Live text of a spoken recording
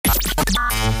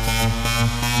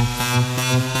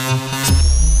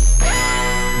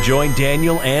Join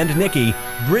Daniel and Nikki,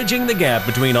 bridging the gap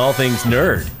between all things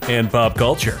nerd and pop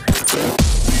culture.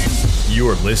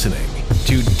 You're listening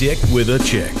to Dick with a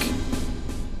Chick.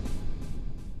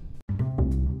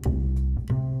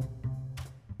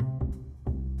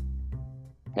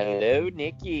 Hello,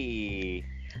 Nikki.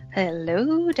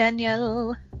 Hello,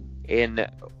 Daniel. And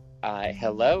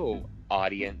hello,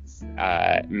 audience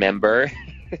member.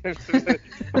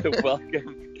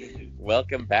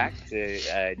 Welcome back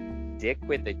to Dick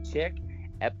with a Chick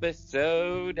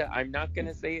episode. I'm not going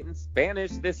to say it in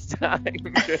Spanish this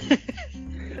time.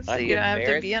 So you don't have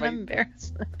to be an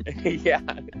embarrassment. Yeah.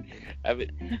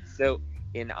 So,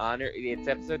 in honor, it's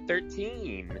episode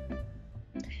 13.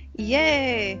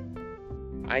 Yay!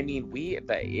 I mean, we're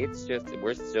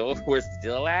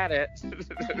still at it.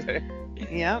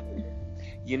 Yep.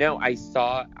 You know, I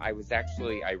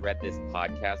read this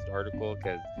podcast article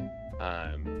because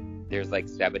there's like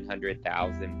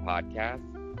 700,000 podcasts,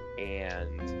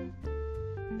 and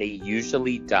they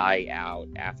usually die out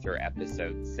after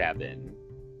episode 7.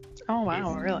 Oh,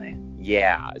 wow, really?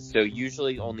 Yeah, so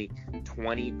usually only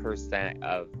 20%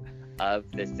 of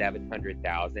the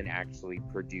 700,000 actually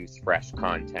produce fresh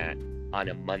content on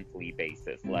a monthly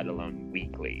basis, let alone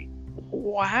weekly.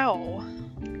 Wow.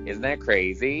 Isn't that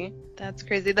crazy? That's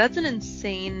crazy. That's an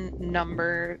insane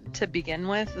number to begin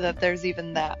with, that there's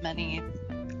even that many.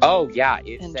 Oh, yeah.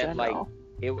 It in said, general.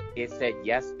 it said,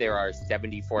 yes, there are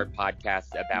 74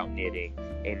 podcasts about knitting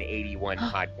and 81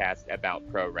 podcasts about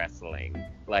pro wrestling.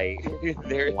 Like,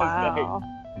 there's Wow.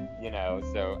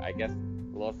 so I guess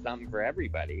a little something for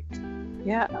everybody.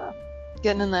 Yeah.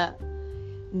 Getting in that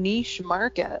niche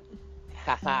market.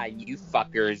 Haha, you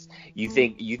fuckers.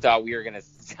 You thought we were going to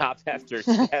stop after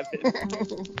 7?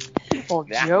 Well,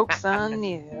 joke's on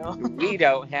you. We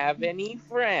don't have any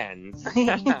friends.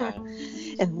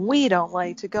 And we don't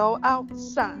like to go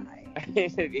outside.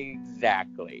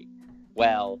 Exactly.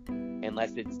 Well,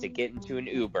 unless it's to get into an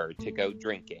Uber to go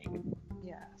drinking.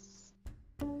 Yes.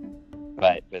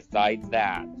 But besides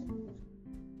that,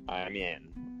 I'm in.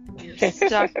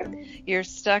 You're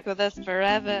stuck with us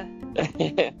forever.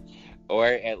 Or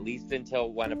at least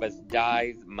until one of us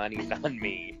dies, money's on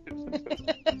me.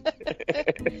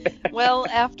 Well,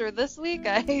 after this week,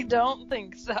 I don't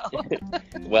think so.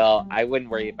 Well, I wouldn't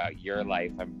worry about your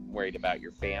life. I'm worried about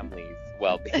your family's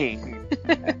well-being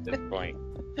at this point.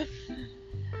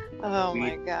 Oh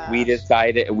my god. We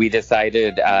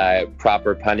decided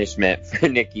proper punishment for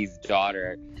Nikki's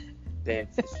daughter,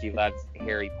 since she loves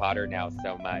Harry Potter now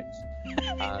so much.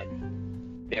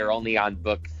 They're only on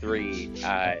book 3.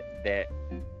 That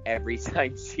every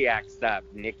time she acts up,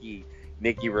 Nikki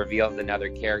reveals another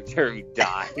character who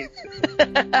dies.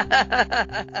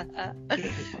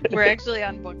 We're actually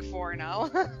on book 4 now.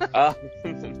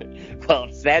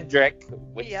 Well, Cedric,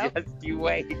 Yep. just you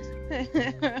wait.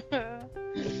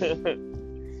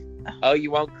 Oh, you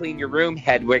won't clean your room?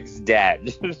 Hedwig's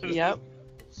dead. Yep.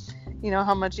 You know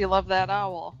how much you love that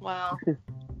owl. Well,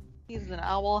 he's in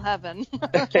owl heaven.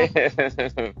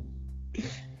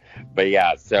 But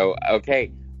yeah, so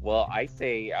okay. Well, I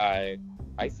say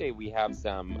we have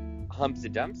some humps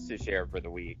and dumps to share for the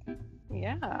week.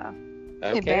 Yeah.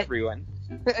 Okay, everyone.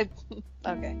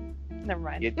 Okay. Never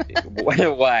mind. What?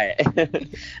 I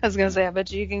was gonna say, I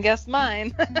bet you can guess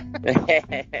mine.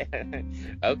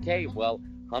 Okay, well,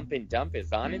 hump and dump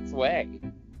is on its way.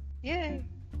 Yay.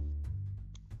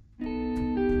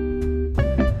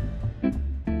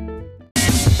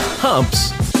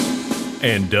 Humps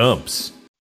and dumps.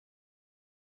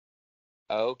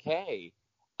 Okay.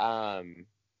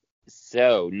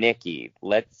 So, Nikki,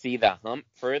 let's see the hump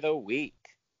for the week.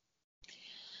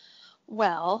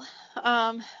 Well,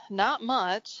 not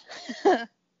much.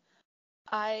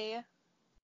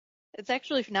 It's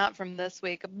actually not from this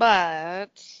week,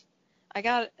 but I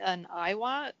got an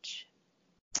iWatch,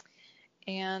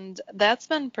 and that's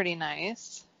been pretty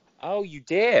nice. Oh, you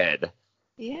did?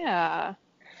 Yeah.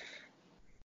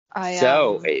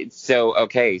 So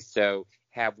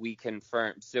have we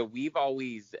confirmed? So we've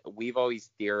always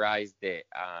theorized that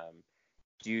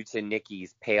due to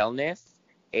Nikki's paleness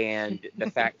and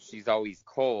the fact she's always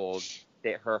cold,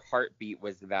 that her heartbeat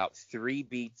was about 3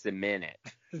 beats a minute.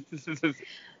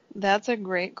 That's a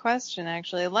great question,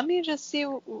 actually. Let me see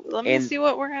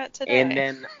what we're at today. And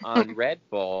then on Red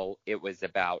Bull, it was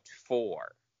about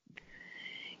 4.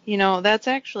 That's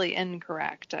actually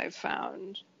incorrect, I've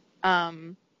found.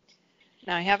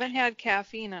 Now, I haven't had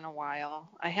caffeine in a while.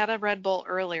 I had a Red Bull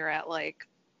earlier at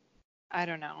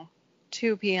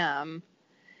 2 p.m.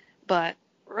 But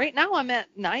right now I'm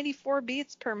at 94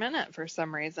 beats per minute for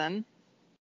some reason.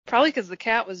 Probably because the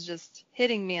cat was just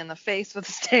hitting me in the face with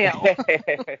his tail.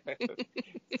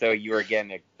 So you were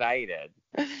getting excited.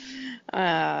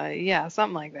 Yeah,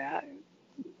 something like that.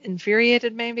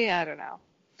 Infuriated, maybe? I don't know.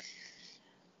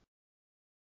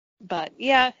 But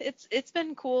yeah, it's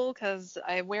been cool because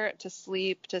I wear it to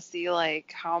sleep to see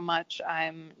like how much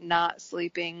I'm not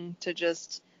sleeping, to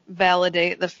just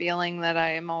validate the feeling that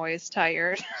I am always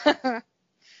tired,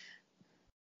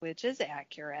 which is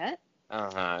accurate.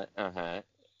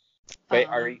 But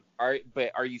Um,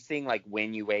 are you seeing like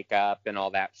when you wake up and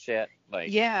all that shit?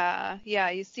 Like, yeah,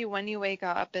 you see when you wake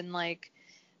up and like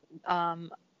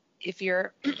um if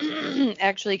you're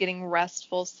actually getting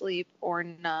restful sleep or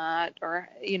not, or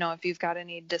if you've got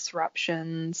any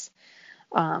disruptions,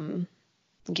 um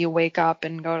you wake up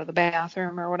and go to the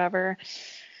bathroom or whatever.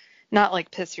 Not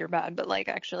like piss your bed, but like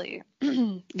actually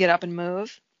get up and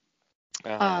move.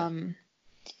 uh-huh. Um,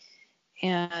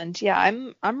 and yeah,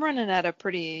 I'm running at a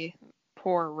pretty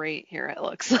poor rate here, it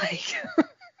looks like.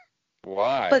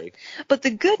 But Why? but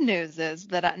the good news is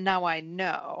that now I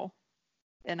know,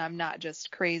 and I'm not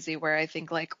just crazy where I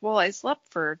think like, well, I slept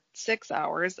for 6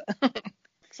 hours.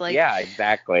 It's like, Yeah,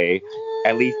 exactly.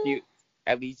 At least eh,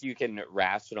 you can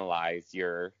rationalize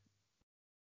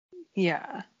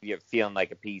yeah, you feeling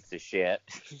like a piece of shit.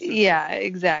 yeah,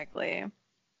 exactly.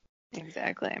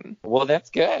 Well, that's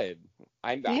good.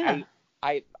 Yeah,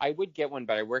 I would get one,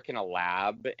 but I work in a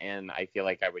lab, and I feel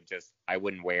like I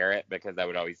wouldn't wear it because I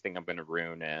would always think I'm gonna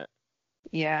ruin it.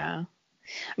 yeah.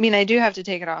 I mean, I do have to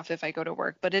take it off if I go to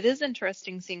work, but it is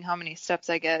interesting seeing how many steps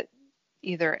I get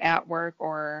either at work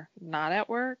or not at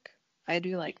work. I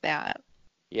do like that.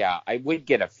 Yeah, I would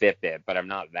get a Fitbit, but I'm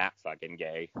not that fucking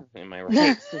gay. Am I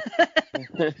right?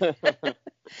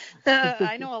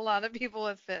 I know a lot of people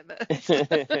with Fitbits.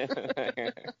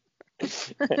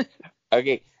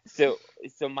 Okay, so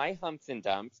my humps and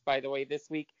dumps, by the way, this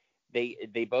week,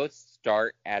 they both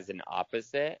start as an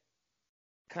opposite,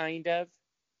 kind of.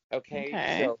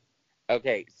 Okay.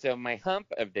 Okay, so my hump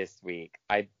of this week,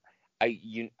 I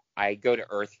go to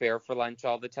Earth Fare for lunch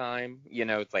all the time.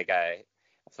 It's like a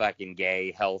fucking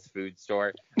gay health food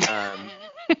store.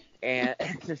 And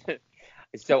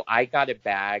so I got a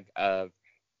bag of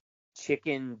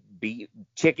chicken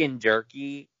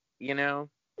jerky, you know?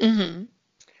 Mhm.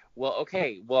 Well,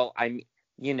 okay. Well, I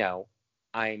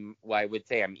would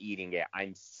say I'm eating it.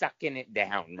 I'm sucking it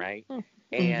down, right?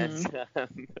 And Mhm.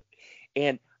 um,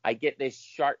 and I get this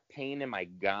sharp pain in my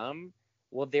gum.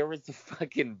 Well, there was a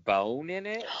fucking bone in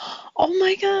it, Oh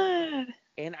my God.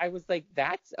 and I was like,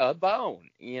 "That's a bone,"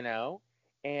 you know.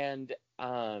 And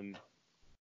um,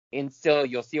 and still,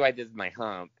 you'll see why this is my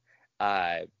hump.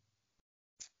 Uh,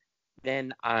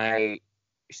 then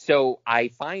I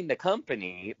find the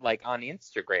company like on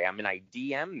Instagram and I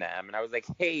DM them and I was like,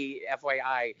 "Hey,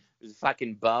 FYI, there's a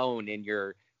fucking bone in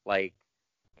your like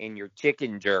in your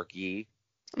chicken jerky."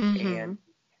 And Mhm.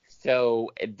 so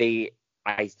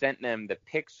I sent them the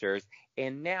pictures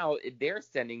and now they're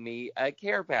sending me a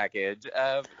care package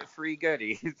of free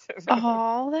goodies.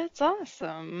 Oh, that's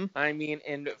awesome. I mean,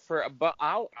 and for a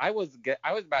I was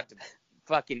about to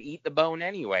fucking eat the bone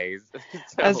anyways.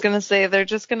 I was So gonna say they're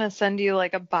just gonna send you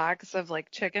like a box of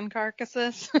like chicken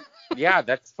carcasses. yeah,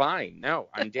 that's fine. No,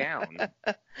 I'm down.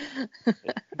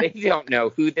 They don't know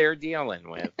who they're dealing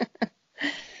with.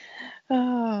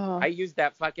 I Oh, used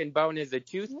that fucking bone as a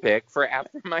toothpick for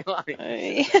after my lunch.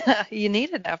 yeah, you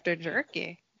need it after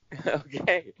jerky.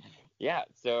 Okay. Yeah,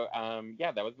 so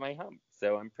yeah, that was my hump.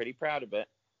 So I'm pretty proud of it.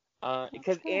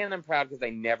 That's good. And I'm proud because I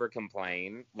never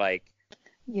complain. Like,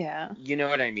 Yeah. you know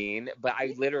what I mean? But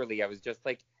I was just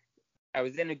like I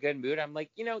was in a good mood. I'm like,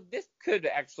 this could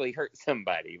actually hurt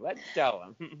somebody. Let's tell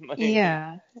them. Like,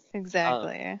 Yeah, um,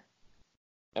 exactly.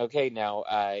 okay, now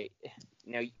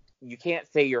you can't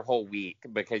say your whole week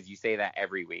because you say that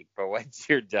every week. But what's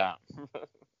your dump?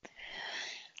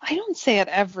 I don't say it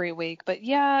every week, but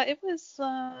yeah, it was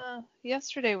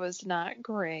yesterday was not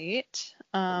great.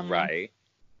 Right.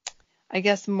 I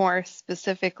guess more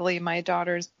specifically, my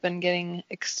daughter's been getting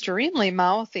extremely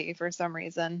mouthy for some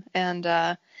reason, and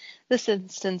this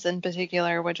instance in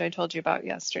particular, which I told you about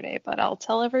yesterday, but I'll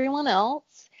tell everyone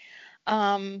else.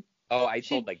 Um, Oh, I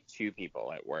told she, like two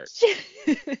people at work.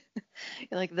 you're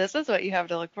like, this is what you have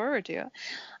to look forward to.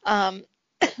 Um,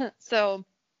 so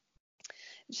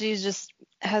she just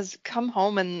has come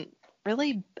home in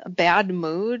really a bad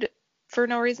mood for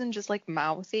no reason, just like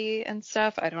mouthy and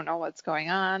stuff. I don't know what's going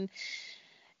on.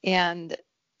 And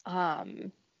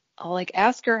um, I'll like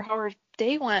ask her how her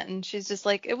day went, and she's just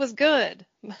like, it was good.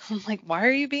 I'm like, why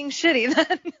are you being shitty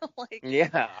then? Like,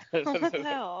 Yeah. what the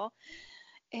hell?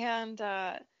 And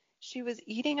she was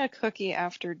eating a cookie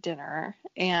after dinner,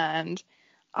 and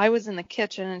I was in the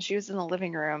kitchen and she was in the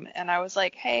living room, and I was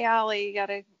like, "Hey, Allie, you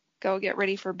gotta go get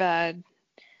ready for bed."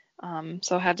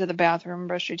 So head to the bathroom,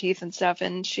 brush your teeth and stuff,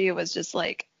 and she was just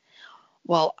like,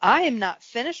 "Well, I am not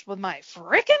finished with my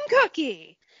frickin'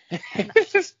 cookie." And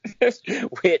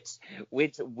which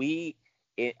we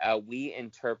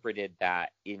interpreted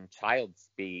that in child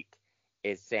speak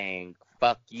as saying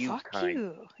 "fuck you," fuck cunt.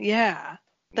 you. Yeah.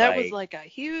 That was like a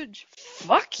huge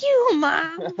fuck you,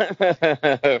 Mom.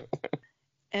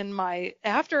 And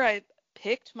after I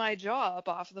picked my jaw up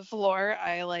off the floor,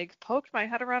 I like poked my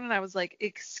head around and I was like,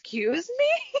 "Excuse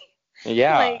me?"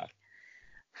 Yeah. Like,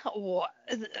 what?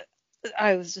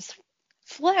 I was just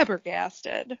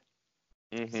flabbergasted.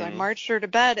 Mm-hmm. So I marched her to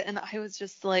bed, and I was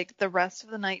just like the rest of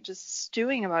the night just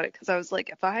stewing about it, because I was like,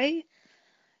 if I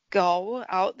go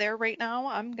out there right now,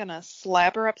 I'm gonna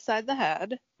slap her upside the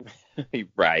head.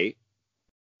 Right.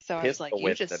 So I was like,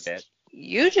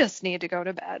 you just need to go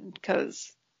to bed,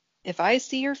 because if I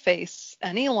see your face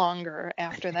any longer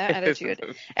after that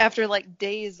attitude, after like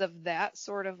days of that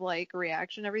sort of like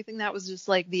reaction, everything, that was just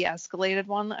like the escalated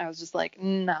one. I was just like,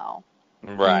 no,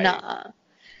 right, nah,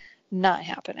 not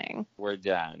happening. We're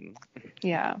done.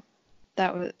 Yeah,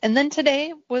 that was, and then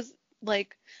today was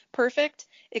like perfect,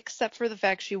 except for the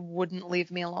fact she wouldn't leave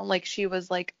me alone. Like she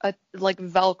was like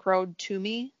Velcroed to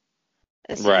me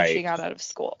as soon as she got out of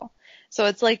school. So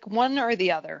it's like one or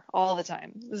the other all the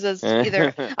time. It's just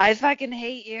either I fucking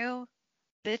hate you,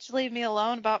 bitch, leave me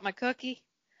alone about my cookie,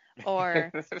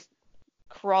 or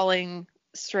crawling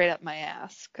straight up my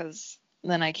ass, because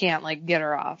then I can't like get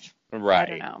her off. Right. I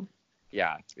don't know.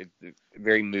 Yeah, it's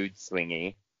very mood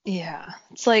swingy. Yeah,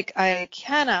 it's like I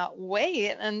cannot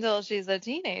wait until she's a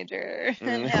teenager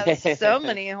and has so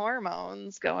many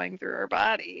hormones going through her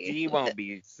body. She won't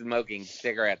be smoking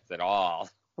cigarettes at all.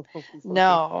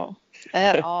 No,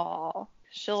 at all.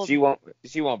 She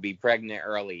won't be pregnant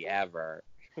early ever.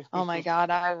 Oh my God,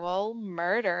 I will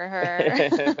murder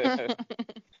her.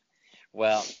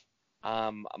 Well,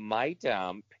 my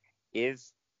dump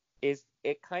is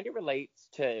it kind of relates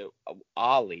to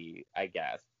Ollie, I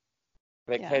guess.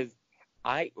 Because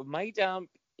my dump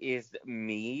is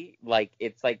me, like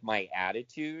it's like my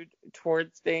attitude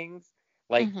towards things.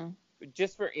 Like,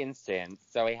 just for instance,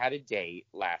 so I had a date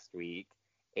last week,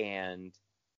 and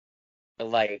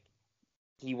like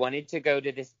he wanted to go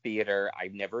to this theater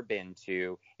I've never been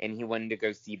to, and he wanted to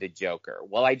go see the Joker.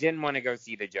 Well, I didn't want to go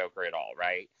see the Joker at all,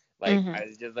 right? Like I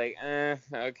was just like,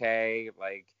 okay,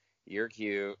 like you're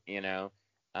cute, you know.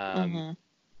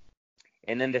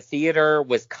 And then the theater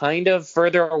was kind of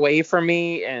further away from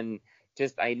me, and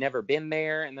just I'd never been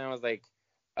there. And then I was like,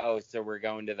 oh, so we're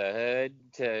going to the hood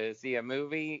to see a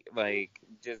movie? Like,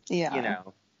 just, you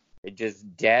know, it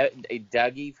just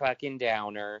Dougie fucking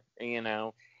Downer, you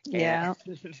know? Yeah.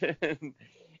 And,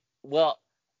 well,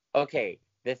 okay,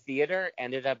 the theater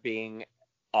ended up being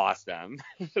awesome.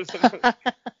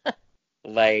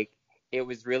 Like, it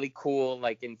was really cool.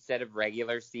 Like, instead of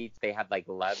regular seats, they had, like,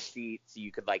 love seats. So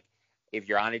you could, like, if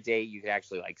you're on a date, you could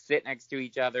actually, like, sit next to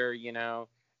each other, you know?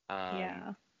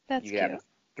 Yeah, that's you cute. have a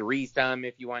threesome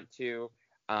if you want to.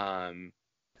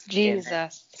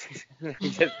 Jesus.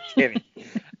 Just kidding.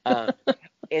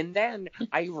 And then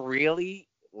I really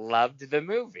loved the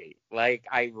movie. Like,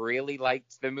 I really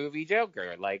liked the movie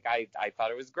Joker. Like, I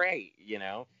thought it was great, you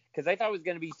know? Because I thought it was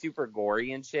going to be super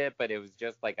gory and shit, but it was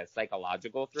just, like, a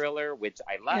psychological thriller, which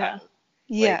I love.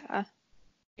 Yeah.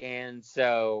 And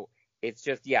so it's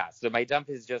just, so my dump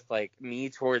is just, like, me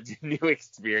towards new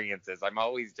experiences. I'm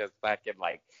always just fucking,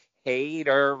 like,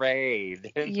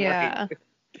 haterade. Yeah. Like,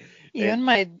 you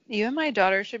and my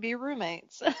daughter should be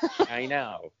roommates. I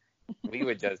know. We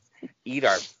would just eat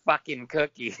our fucking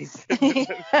cookies.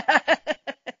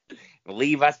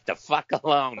 Leave us the fuck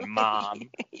alone, Mom.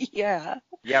 Yeah.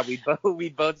 Yeah, we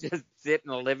both just sit in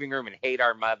the living room and hate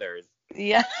our mothers.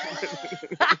 Yeah.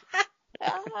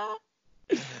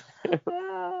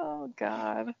 Oh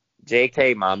God.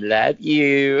 JK, Mom, love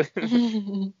you.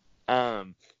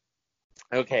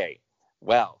 Okay.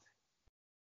 Well,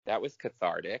 that was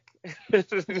cathartic.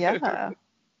 Yeah.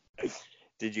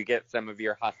 Did you get some of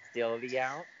your hostility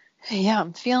out? Yeah,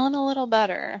 I'm feeling a little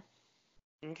better.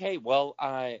 Okay, well,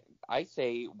 I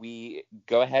say we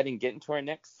go ahead and get into our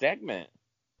next segment.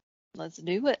 Let's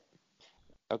do it.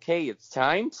 Okay, it's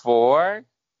time for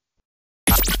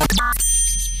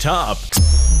Top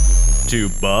to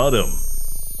Bottom.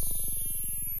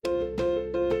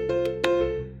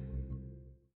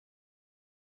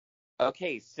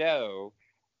 Okay, so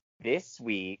this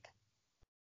week,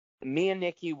 me and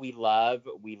Nikki, we love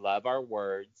our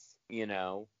words, you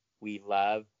know. We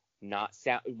love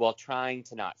trying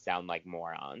to not sound like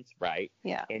morons, right?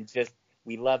 Yeah. And just,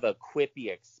 we love a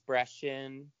quippy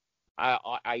expression,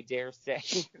 I dare say.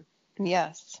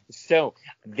 Yes. So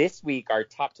this week, our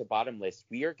top to bottom list,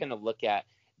 we are going to look at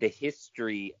the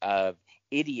history of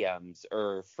idioms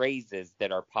or phrases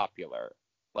that are popular.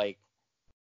 Like,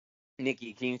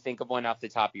 Nikki, can you think of one off the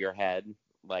top of your head?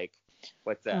 Like,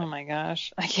 what's that? Oh my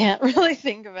gosh, I can't really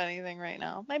think of anything right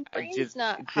now. My brain's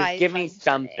not high. Just give me functioning.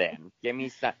 something. Give me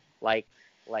some, like,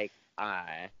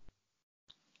 I'm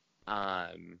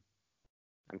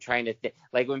trying to think.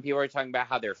 Like, when people are talking about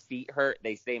how their feet hurt,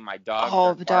 they say my dogs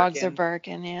are the barking. dogs are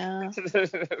barking, yeah.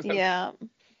 Yeah.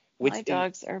 My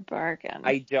dogs are barking.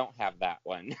 I don't have that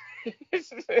one. I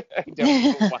don't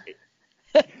know why.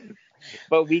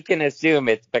 But we can assume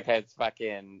it's because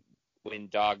fucking when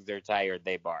dogs are tired,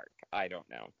 they bark. I don't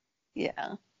know.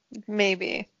 Yeah,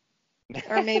 maybe.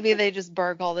 Or maybe they just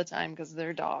bark all the time because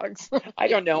they're dogs. I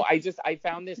don't know. I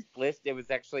found this list. It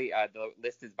was actually, the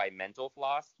list is by Mental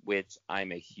Floss, which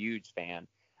I'm a huge fan.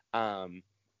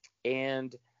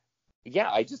 And yeah,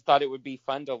 I just thought it would be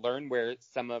fun to learn where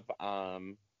some of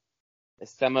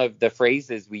the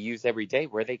phrases we use every day,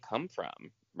 where they come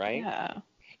from, right? Yeah.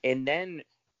 And then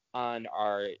on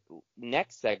our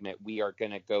next segment, we are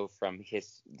going to go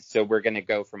so we're going to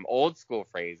go from old school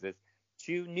phrases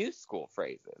to new school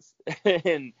phrases.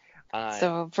 And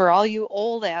so for all you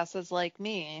old asses like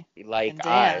me, like and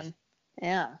Dan,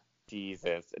 yeah.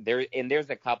 Jesus, there's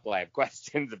a couple I have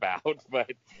questions about,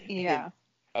 but yeah.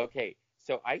 Okay,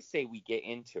 so I say we get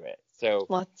into it. So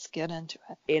let's get into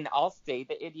it. And I'll say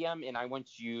the idiom, and I want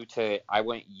you to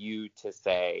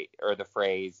say, or the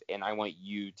phrase, and I want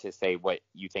you to say what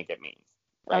you think it means.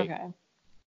 Right? Okay.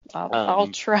 I'll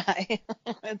try.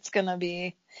 It's gonna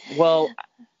be. Well,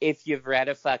 if you've read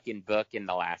a fucking book in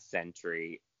the last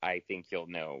century, I think you'll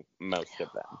know most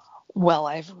of them. Well,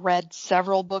 I've read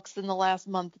several books in the last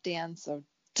month, Dan, so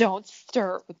don't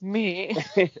start with me.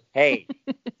 Hey,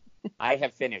 I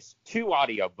have finished 2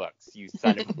 audiobooks, you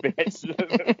son of a bitch.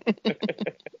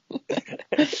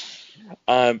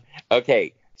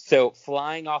 Okay, so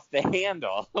flying off the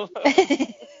handle.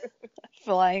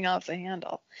 Flying off the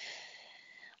handle.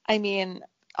 I mean,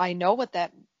 I know what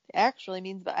that actually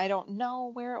means, but I don't know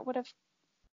where it would have.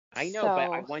 I know,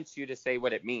 but I want you to say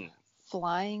what it means.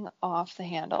 Flying off the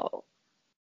handle.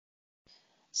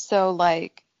 So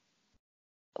like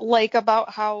about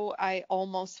how I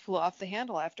almost flew off the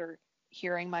handle after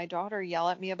hearing my daughter yell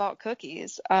at me about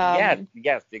cookies.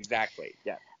 Yes, exactly.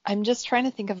 Yeah. I'm just trying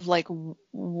to think of like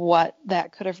what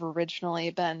that could have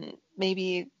originally been.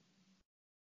 Maybe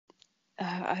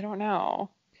I don't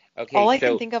know. Okay, all I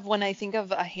can think of when I think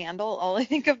of a handle, all I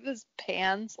think of is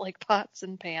pans, like pots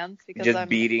and pans, because just I'm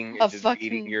beating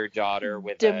your daughter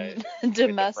with a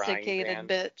domesticated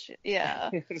bitch. Yeah.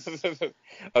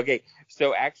 Okay,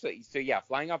 so yeah,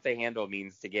 flying off the handle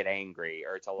means to get angry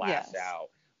or to lash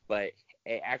out, but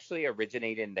it actually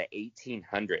originated in the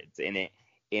 1800s,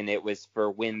 and it was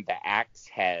for when the axe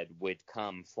head would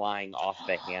come flying off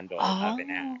the handle of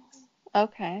an axe.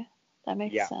 Okay, that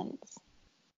makes sense.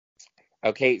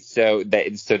 Okay, so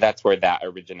that's where that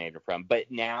originated from.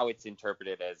 But now it's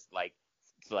interpreted as like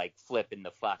flipping the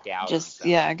fuck out. Just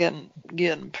getting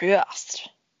pissed.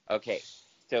 Okay,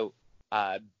 so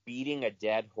beating a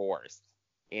dead horse,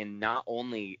 and not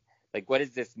only what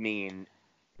does this mean?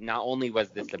 Not only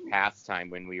was this a pastime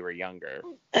when we were younger.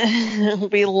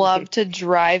 We love to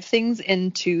drive things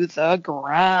into the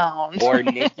ground. Or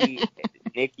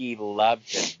Nikki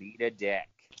loved to beat a dick.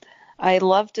 I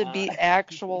love to beat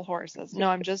actual horses. No,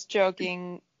 I'm just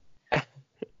joking.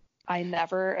 I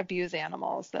never abuse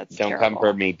animals. That's Don't terrible. come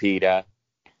for me, PETA.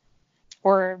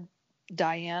 Or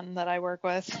Diane that I work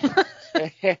with.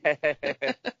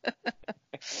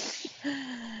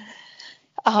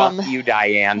 Fuck you,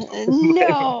 Diane.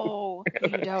 No,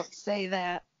 you don't say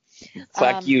that.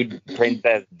 Fuck you,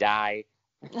 Princess Di.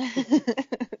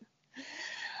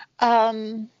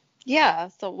 Yeah,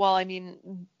 so, well, I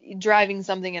mean, driving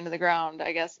something into the ground,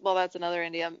 I guess. Well, that's another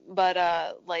idiom. But,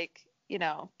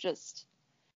 just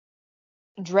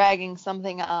dragging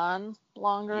something on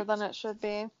longer than it should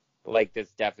be. Like this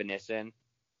definition?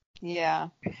 Yeah,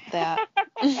 that.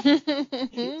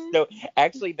 So,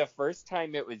 actually, the first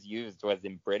time it was used was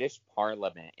in British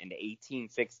Parliament in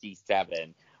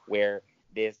 1867, where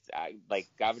this,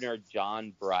 Governor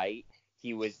John Bright,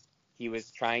 he was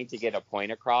trying to get a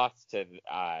point across to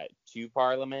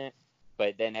Parliament,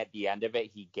 but then at the end of it,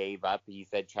 he gave up. He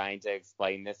said, trying to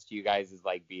explain this to you guys is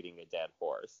like beating a dead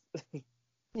horse.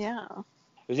 Yeah.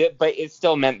 But it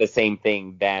still meant the same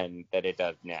thing then that it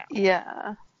does now.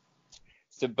 Yeah.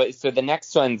 So the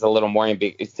next one's a little more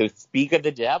ambiguous. So speak of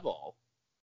the devil.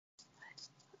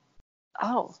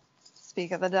 Oh,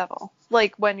 speak of the devil.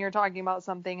 Like when you're talking about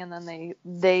something and then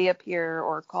they appear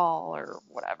or call or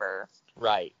whatever.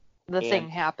 Right. The thing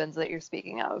happens that you're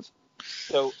speaking of.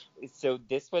 So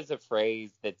this was a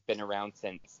phrase that's been around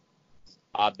since,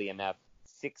 oddly enough,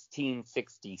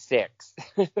 1666.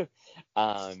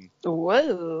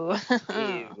 Whoa.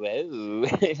 Whoa.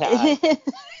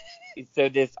 So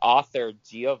this author,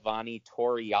 Giovanni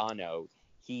Torriano,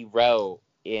 he wrote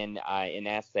in an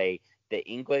essay, "The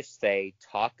English say,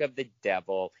 talk of the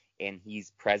devil, and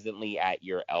he's presently at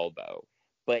your elbow."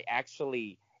 But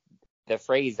actually, the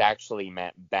phrase actually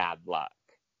meant bad luck.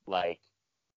 Like,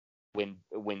 when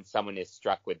someone is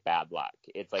struck with bad luck.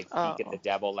 It's like speak of the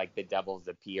devil, like the devil's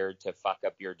appeared to fuck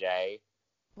up your day.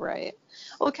 Right.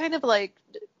 Well, kind of like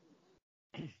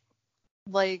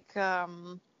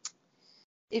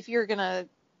if you're gonna,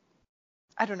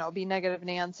 I don't know, be negative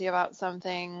Nancy about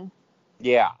something.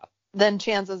 Yeah. Then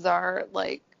chances are,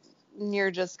 like,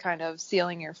 you're just kind of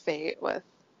sealing your fate with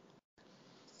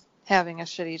having a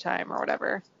shitty time or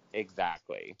whatever.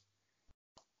 Exactly.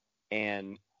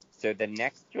 And so the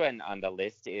next one on the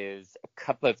list is a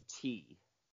cup of tea.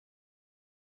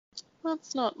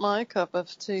 That's not my cup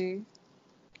of tea.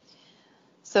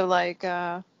 So, like,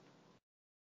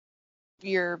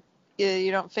 you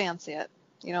don't fancy it.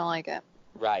 You don't like it.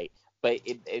 Right. But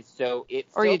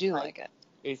or you do like it.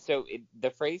 So the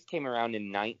phrase came around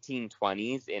in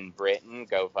 1920s in Britain.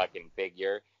 Go fucking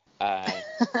figure.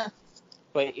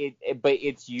 But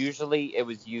it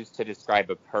was used to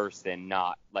describe a person,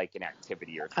 not like an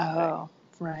activity or something. Oh,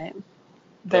 right.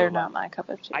 They're not my cup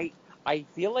of tea. I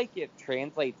feel like it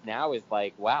translates now as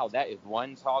like, wow, that is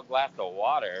one tall glass of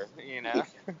water, you know?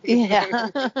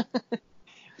 Yeah.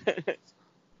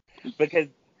 Because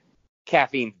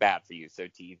caffeine's bad for you, so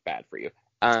tea's bad for you.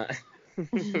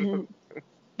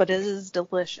 But it is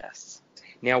delicious.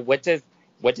 Now, what does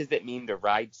it mean to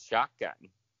ride shotgun?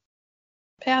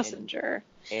 Passenger.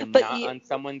 And not on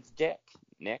someone's dick,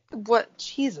 Nick. What?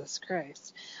 Jesus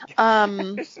Christ.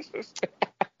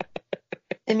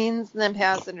 It means the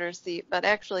passenger seat, but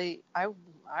actually, I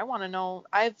want to know.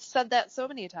 I've said that so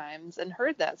many times and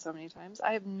heard that so many times.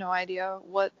 I have no idea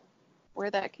where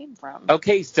that came from.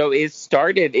 Okay, so it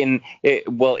started it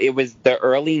was the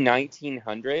early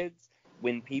 1900s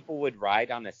when people would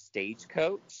ride on a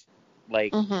stagecoach,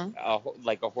 like a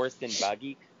horse and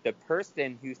buggy. The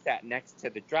person who sat next to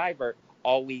the driver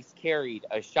always carried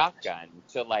a shotgun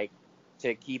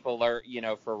to keep alert,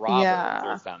 for robbers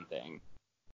or something.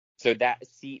 So that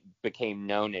seat became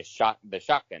known as the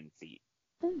shotgun seat.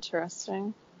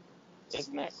 Interesting.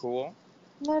 Isn't that cool?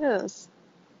 That is.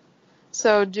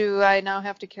 So do I now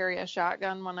have to carry a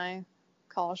shotgun when I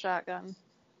call a shotgun?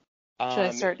 Should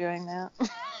I start doing that?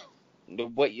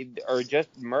 Or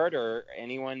just murder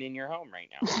anyone in your home right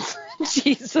now?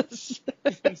 Jesus.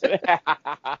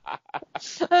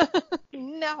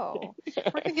 No.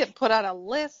 We're going to get put on a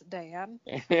list, Dan.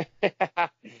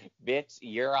 Bitch,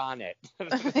 you're on it.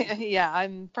 Yeah,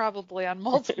 I'm probably on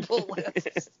multiple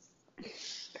lists.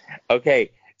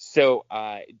 Okay, so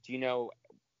do you know,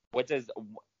 what does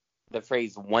the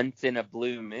phrase once in a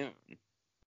blue moon?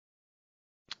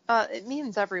 It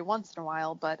means every once in a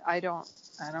while, but I don't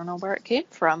know where it came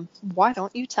from. Why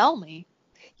don't you tell me?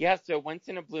 Yeah, so once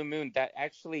in a blue moon, that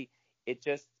actually, it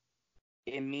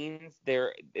means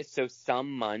so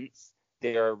some months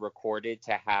they're recorded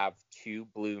to have two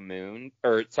full moons.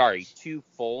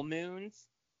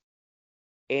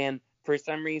 And for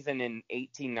some reason in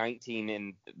 1819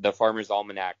 in the Farmer's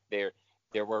Almanac, there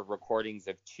were recordings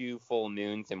of two full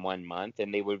moons in 1 month,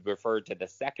 and they would refer to the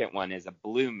second one as a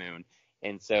blue moon.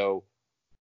 And so,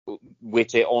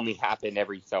 which it only happened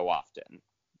every so often.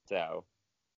 So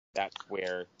that's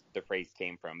where the phrase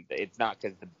came from. It's not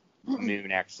because the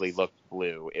moon actually looked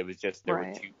blue. It was just there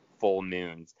were two full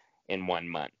moons in 1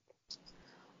 month.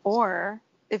 Or,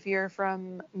 if you're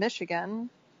from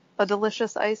Michigan, a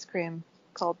delicious ice cream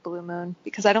called Blue Moon.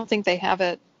 Because I don't think they have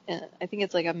it. I think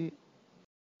it's like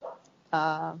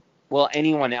well,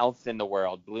 anyone else in the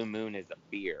world, Blue Moon is a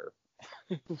beer.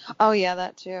 Oh, yeah,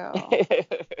 that too.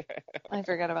 I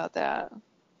forgot about that.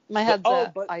 My head's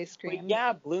ice cream.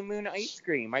 Yeah, Blue Moon ice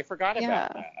cream. I forgot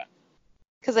about that.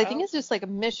 Because I think it's just like a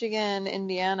Michigan,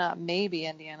 Indiana, maybe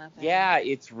Indiana thing. Yeah,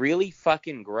 it's really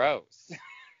fucking gross.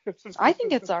 I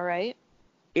think it's all right.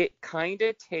 It kind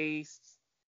of tastes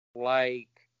like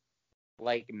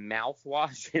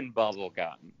mouthwash and bubble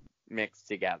gum mixed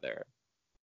together.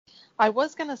 I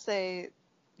was going to say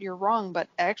you're wrong, but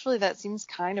actually that seems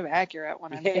kind of accurate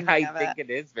when I'm thinking of it. I think it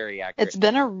is very accurate. It's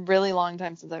been a really long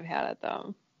time since I've had it,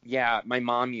 though. Yeah, my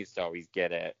mom used to always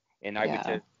get it, and I would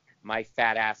Yeah. my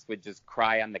fat ass would just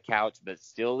cry on the couch, but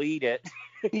still eat it.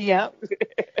 Yep.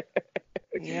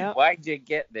 Yep. Why'd you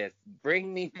get this?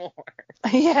 Bring me more.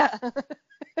 Yeah.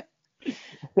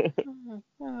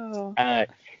 Oh.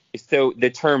 So the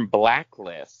term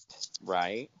blacklist,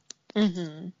 right?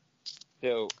 Mm-hmm.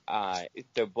 So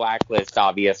blacklist,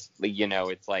 obviously,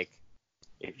 it's like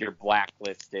if you're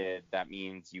blacklisted, that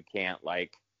means you can't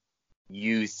like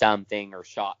use something or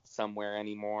shop somewhere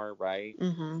anymore, right?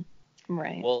 Mm-hmm.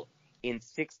 Right. Well, in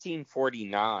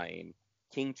 1649,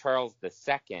 King Charles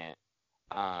II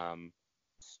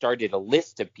started a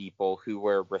list of people who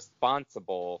were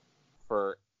responsible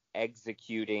for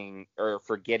executing or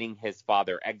for getting his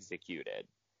father executed.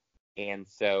 And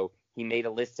so he made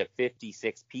a list of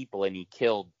 56 people and he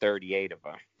killed 38 of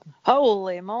them.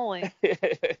 Holy moly.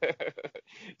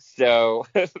 So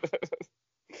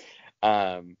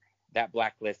that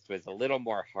blacklist was a little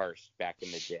more harsh back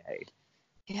in the day.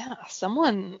 Yeah,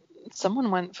 someone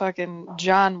went fucking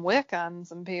John Wick on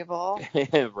some people.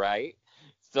 Right?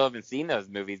 Still haven't seen those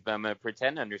movies, but I'm going to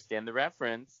pretend to understand the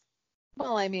reference.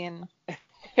 Well, I mean,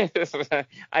 I've it's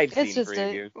seen just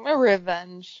previews. a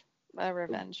revenge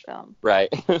film. Right.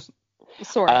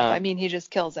 Sort of. I mean, he just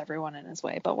kills everyone in his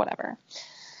way, but whatever.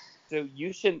 So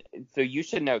you should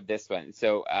know this one.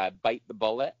 So bite the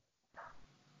bullet.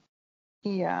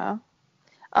 Yeah.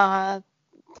 Kind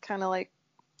of like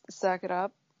suck it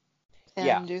up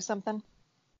and do something.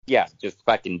 Yeah, just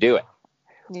fucking do it.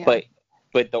 Yeah.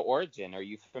 But the origin, are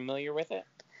you familiar with it?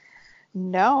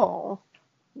 No,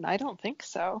 I don't think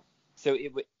so. So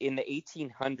in the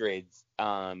 1800s,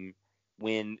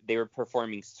 when they were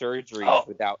performing surgeries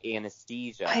without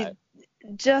anesthesia.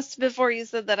 Just before you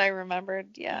said that, I remembered.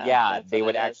 Yeah. Yeah, they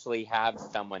would actually have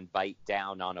someone bite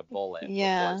down on a bullet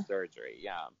before surgery.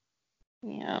 Yeah.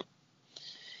 Yeah.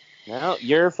 No,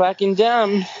 you're fucking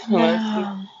dumb.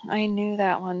 No, I knew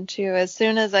that one too. As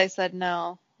soon as I said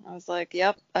no, I was like,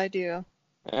 yep, I do.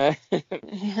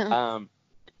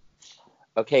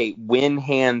 Okay, win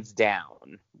hands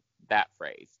down. That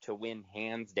phrase, to win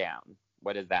hands down.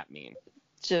 What does that mean?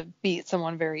 To beat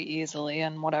someone very easily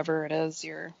in whatever it is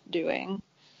you're doing.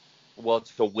 Well,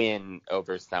 to win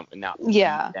over someone, not beat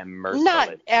them mercilessly. Not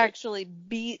actually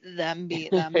beat them,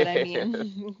 but I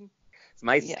mean. Is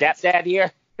my stepdad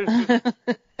here?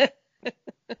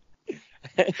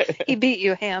 He beat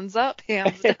you hands up,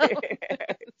 hands down.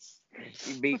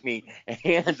 He beat me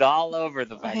hands all over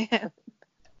the place.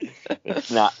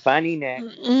 It's not funny, Nick.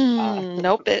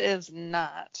 Nope, it is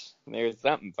not. There's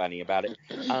something funny about it.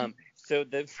 So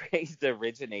the phrase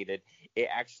originated,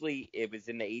 it was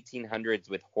in the 1800s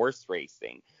with horse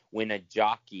racing, when a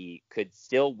jockey could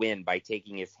still win by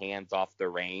taking his hands off the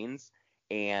reins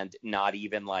and not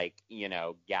even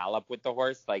gallop with the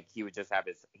horse. Like he would just have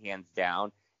his hands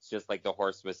down. It's just like the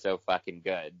horse was so fucking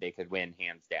good, they could win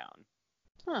hands down.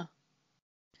 Huh.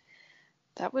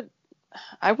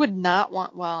 I would not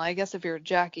want, well, I guess if you're a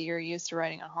jockey, you're used to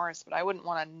riding a horse, but I wouldn't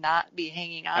want to not be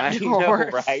hanging on to a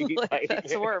horse. Right?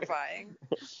 That's horrifying.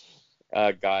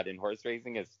 God, and horse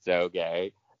racing is so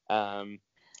gay.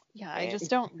 Yeah, I just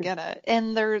don't get it.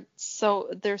 And they're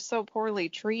so poorly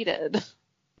treated.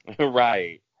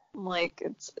 Right. Like,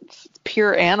 it's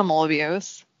pure animal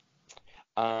abuse.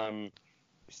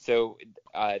 So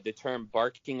the term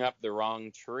barking up the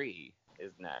wrong tree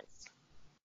is next.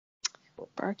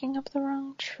 Barking up the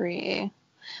wrong tree.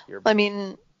 I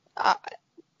mean,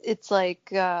 it's like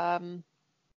trying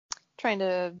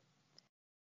to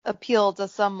appeal to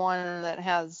someone that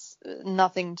has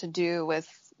nothing to do with,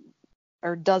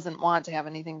 or doesn't want to have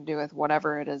anything to do with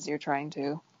whatever it is you're trying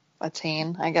to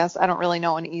attain, I guess. I don't really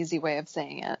know an easy way of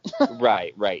saying it.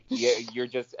 Right. You're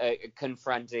just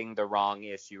confronting the wrong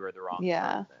issue or the wrong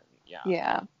person.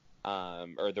 Yeah.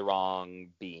 Or the wrong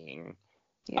being.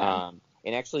 Yeah.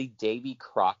 And actually, Davy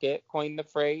Crockett coined the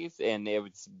phrase, and it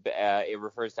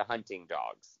refers to hunting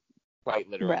dogs, quite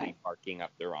literally barking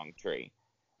up the wrong tree.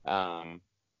 And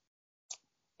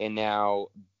now,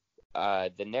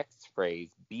 the next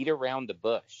phrase, beat around the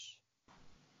bush.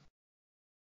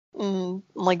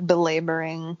 Like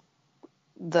belaboring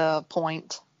the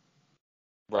point.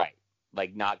 Right.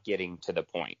 Like not getting to the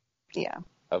point. Yeah.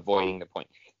 Avoiding the point.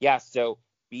 Yeah, so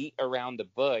beat around the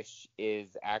bush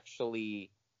is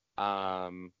actually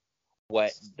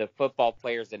what the football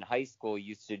players in high school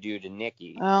used to do to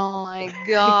Nikki. Oh my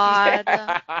God.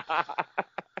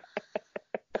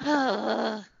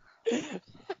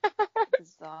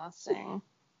 Exhausting.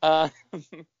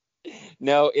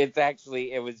 No, it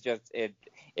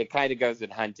it kind of goes in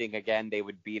hunting again. They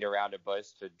would beat around a bush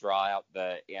to draw out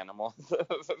the animals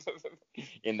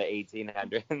in the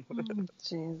 1800s.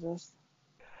 Jesus.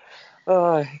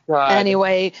 Oh, God.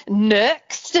 Anyway,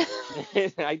 next.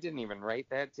 I didn't even write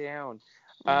that down.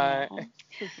 No.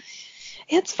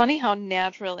 It's funny how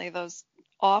naturally those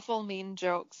awful mean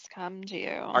jokes come to you.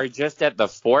 Are just at the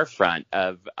forefront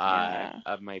of Yeah.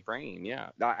 of my brain. Yeah,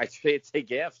 it's a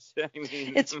gift. I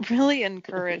mean, It's really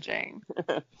encouraging.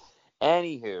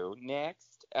 Anywho,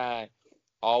 next,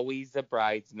 always the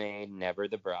bridesmaid, never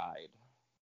the bride.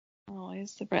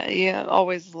 Always the bride. Yeah,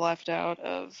 always left out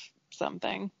of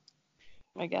something,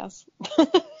 I guess.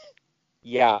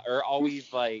 Yeah, or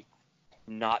always like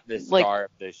not the star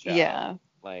of the show. Yeah.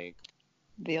 Like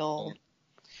The old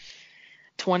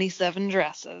 27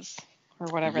 dresses or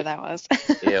whatever that was.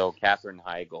 Ew, Katherine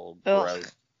Heigl.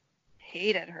 Gross.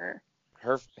 Hated her.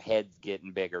 Her head's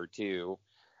getting bigger too.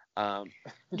 Do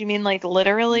you mean like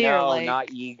literally or like? No,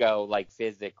 not ego, like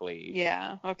physically.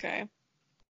 Yeah, okay.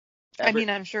 I mean,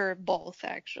 I'm sure both,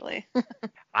 actually.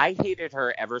 I hated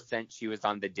her ever since she was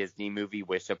on the Disney movie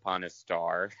Wish Upon a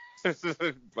Star.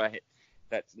 But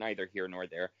that's neither here nor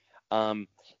there.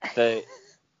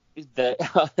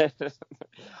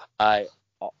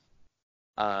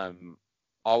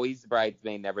 Always the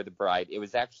bridesmaid, never the bride.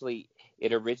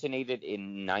 It originated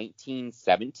in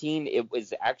 1917. It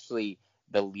was actually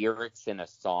the lyrics in a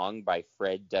song by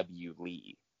Fred W.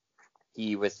 Lee.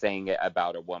 He was saying it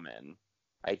about a woman.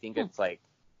 I think it's like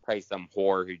probably some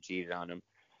whore who cheated on him.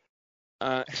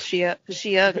 She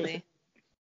ugly.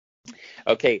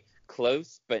 Okay,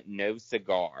 close but no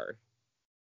cigar.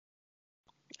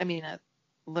 I mean,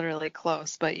 literally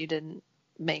close, but you didn't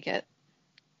make it.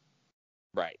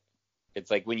 Right. It's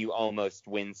like when you almost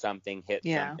win something, hit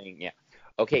something. Yeah.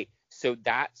 Okay, so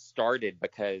that started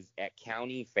because at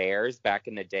county fairs back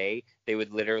in the day, they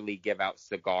would literally give out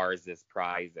cigars as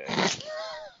prizes.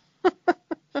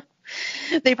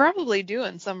 They probably do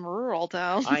in some rural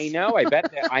towns. I know.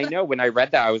 I know. When I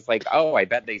read that, I was like, oh, I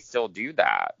bet they still do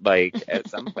that, like at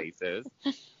some places.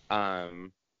 But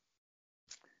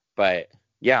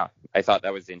yeah, I thought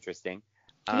that was interesting.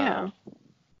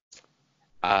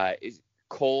 Is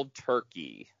cold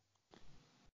turkey.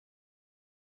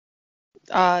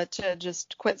 To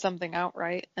just quit something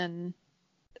outright and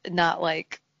not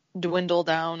like dwindle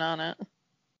down on it.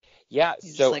 Yeah.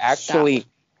 So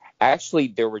actually,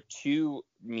 there were two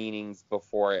meanings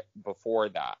before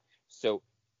that. So,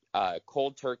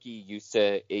 cold turkey used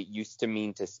to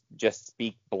mean to just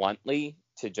speak bluntly,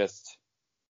 to just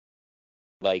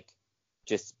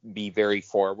be very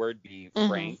forward, be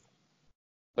frank.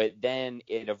 But then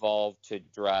it evolved to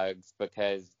drugs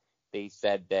because they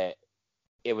said that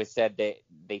it was said that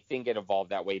they think it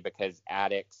evolved that way because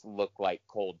addicts look like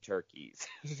cold turkeys.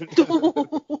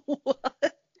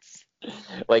 What?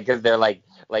 Like, because they're like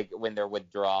when they're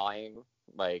withdrawing,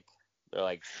 like they're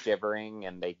like shivering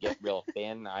and they get real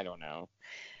thin. I don't know.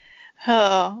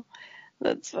 Oh,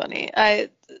 that's funny.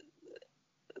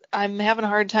 I'm having a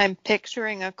hard time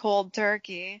picturing a cold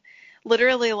turkey.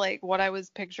 Literally, like, what I was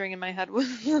picturing in my head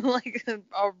was like a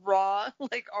raw,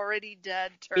 like already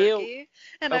dead turkey. Ew.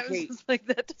 And I was just like,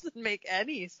 that doesn't make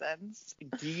any sense.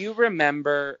 Do you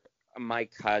remember my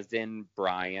cousin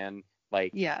Brian?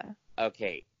 Like, yeah.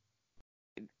 Okay.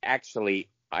 Actually,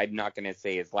 I'm not going to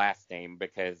say his last name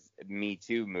because Me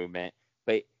Too movement.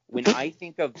 But when I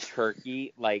think of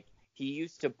turkey, like, he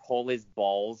used to pull his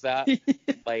balls up,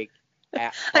 like,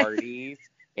 at parties,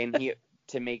 and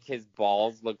to make his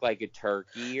balls look like a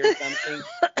turkey or something,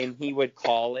 and he would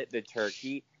call it the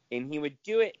turkey, and he would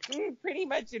do it pretty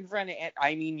much in front of it.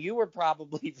 I mean, you were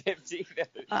probably 15.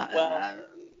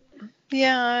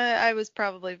 Yeah, I was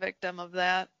probably victim of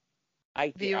that.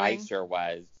 I sure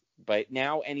was. But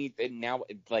now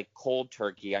like cold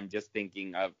turkey, I'm just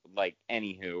thinking of like,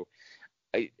 anywho,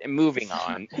 moving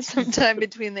on. Sometime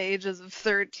between the ages of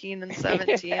 13 and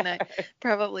 17, I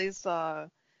probably saw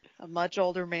a much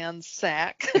older man's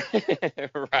sack.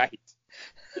 Right.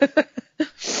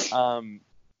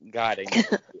 God,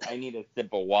 I need a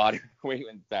sip of water. Wait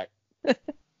 1 sec.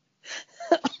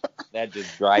 That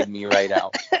just dried me right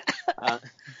out.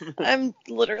 I'm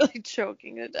literally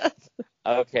choking to death.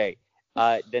 Okay.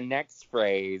 The next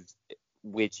phrase,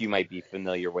 which you might be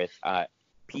familiar with,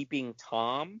 peeping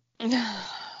Tom.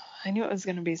 I knew it was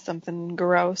going to be something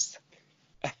gross.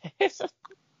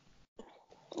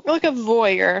 Like a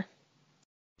voyeur.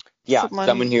 Yeah,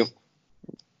 someone who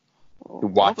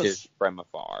watches from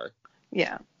afar.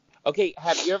 Yeah. Okay,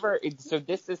 have you ever, so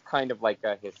this is kind of like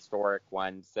a historic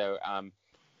one. So,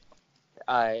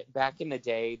 back in the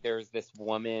day, there's this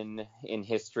woman in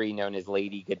history known as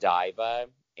Lady Godiva,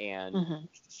 and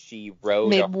she wrote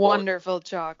made wonderful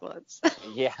chocolates.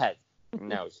 Yes.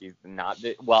 No, she's not.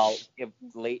 The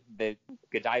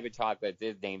Godiva chocolates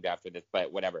is named after this,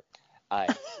 but whatever.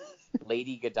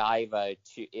 Lady Godiva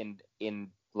in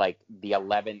like the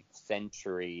 11th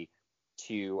century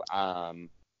to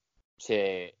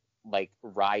like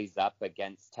rise up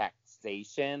against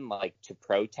taxation, like to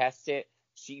protest it.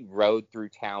 She rode through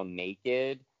town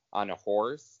naked on a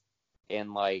horse,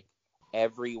 and like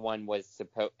everyone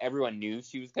knew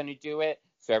she was going to do it.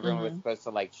 So everyone was supposed to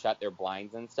like shut their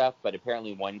blinds and stuff, but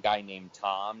apparently one guy named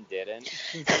Tom didn't.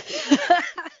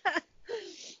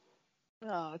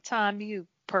 Oh, Tom, you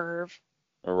perv.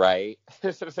 Right.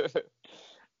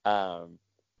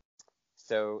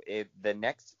 So the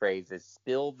next phrase is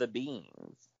spill the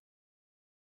beans.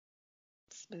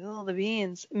 Spill the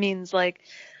beans means like,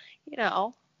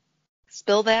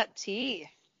 spill that tea.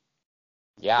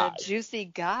 Yeah. The juicy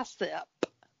gossip.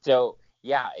 So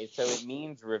it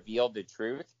means reveal the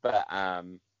truth, but cough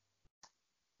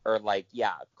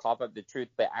up the truth.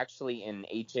 But actually, in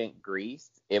ancient Greece,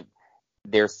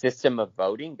 their system of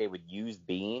voting, they would use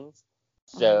beans.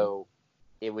 So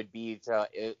it would be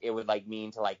it would like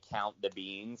mean to like count the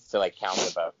beans, so like count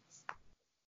the votes.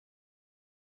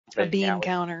 But a bean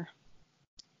counter.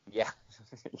 Yeah.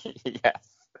 Yes.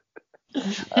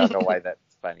 I don't know why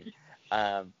that's funny.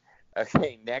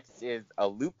 Okay, next is a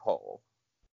loophole.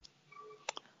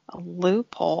 A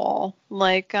loophole,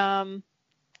 like the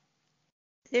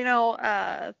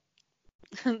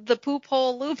poop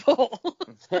hole loophole.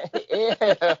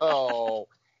 Ew.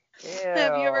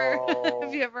 Have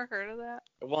you ever heard of that?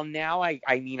 Well, now I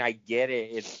get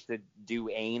it. It's to do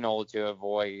anal to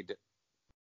avoid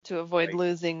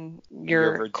losing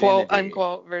your quote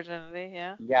unquote virginity.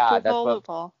 Yeah. Yeah, poop hole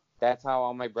loophole. That's how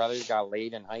all my brothers got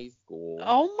laid in high school.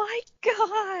 Oh my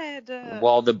God.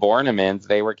 Well, the Bornemans,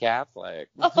 they were Catholic.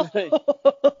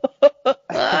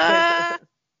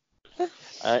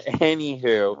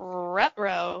 Anywho.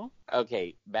 Retro.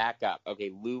 Okay, back up. Okay,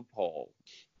 loophole.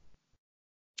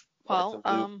 Well, what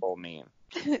does a loophole mean?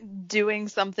 Doing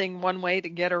something one way to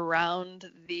get around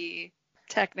the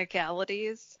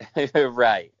technicalities.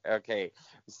 Right. Okay.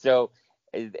 So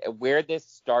where this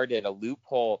started, a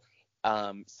loophole,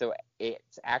 so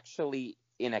it's actually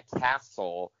in a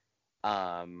castle.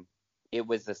 It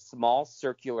was a small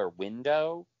circular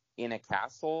window in a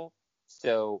castle,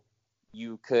 so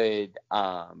you could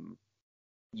have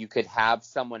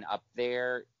someone up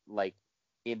there like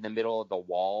in the middle of the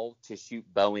wall to shoot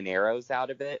bow and arrows out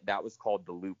of it. That was called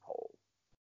the loophole.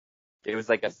 It was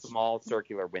like a small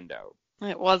circular window.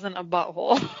 It wasn't a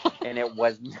butthole. And it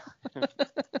was not,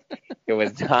 it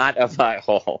was not a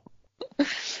butthole.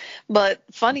 But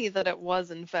funny that it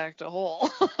was in fact a hole.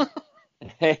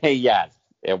 Yes,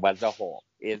 it was a hole.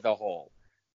 Is a hole.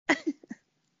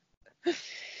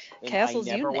 Castles,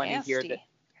 I never you want to hear nasty.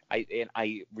 that.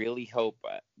 I really hope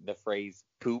the phrase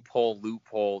poop hole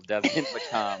loophole doesn't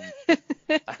become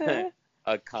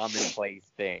a commonplace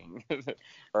thing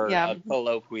or a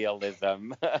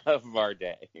colloquialism of our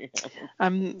day.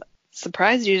 I'm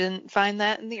surprised you didn't find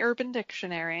that in the Urban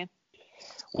Dictionary.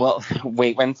 Well,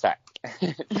 wait one sec.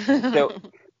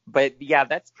 But yeah,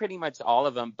 that's pretty much all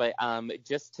of them. But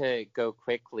just to go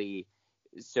quickly,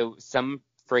 so some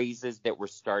phrases that were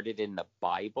started in the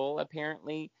Bible,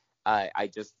 apparently,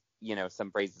 I just, some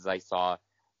phrases I saw.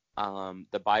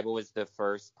 The Bible was the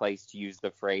first place to use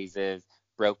the phrases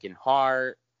broken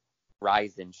heart,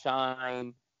 rise and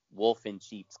shine, wolf in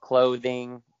sheep's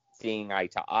clothing, seeing eye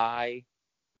to eye,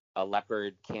 a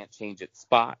leopard can't change its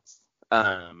spots.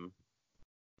 And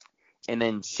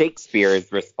then Shakespeare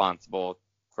is responsible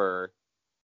for,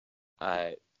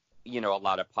 a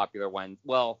lot of popular ones.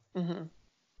 Well,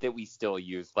 that we still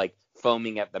use, like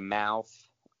foaming at the mouth,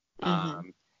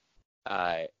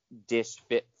 dish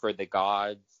fit for the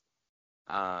gods,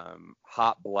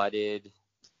 hot-blooded,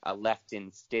 left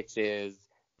in stitches,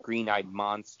 green-eyed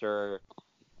monster,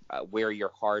 wear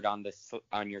your heart on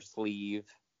your sleeve,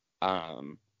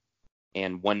 and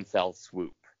one fell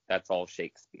swoop. That's all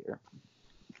Shakespeare.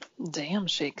 Damn,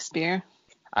 Shakespeare.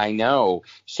 I know.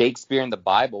 Shakespeare and the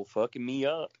Bible fucking me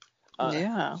up.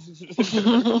 Yeah.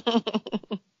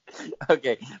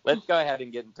 Okay, let's go ahead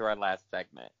and get into our last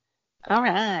segment. All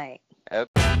right.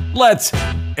 Okay. Let's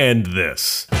end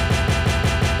this.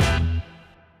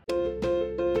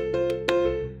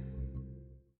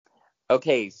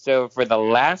 Okay, so for the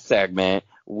last segment,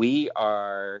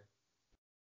 I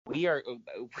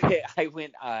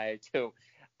went to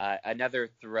another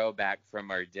throwback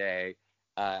from our day.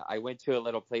 I went to a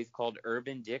little place called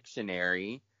Urban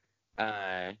Dictionary,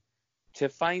 to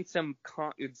find some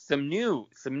new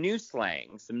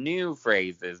slang, some new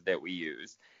phrases that we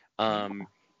use.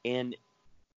 And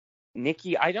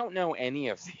Nikki, I don't know any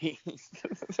of these.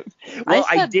 Well,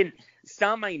 I didn't.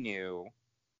 Some I knew.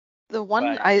 The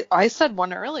one I said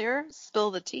one earlier,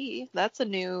 spill the tea. That's a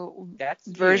new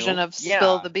version of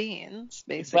spill the beans,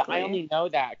 basically. But I only know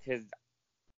that because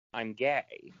I'm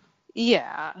gay.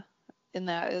 Yeah, and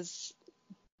that is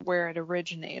where it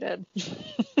originated.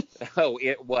 Oh,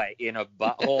 in a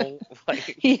butthole?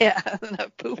 Yeah, in a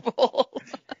poop hole.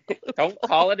 Don't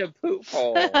call it a poop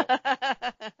hole.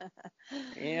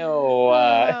 Ew.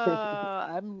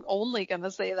 I'm only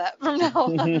gonna say that from now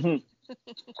on.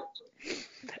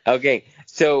 Okay,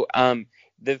 so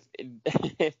the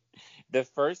the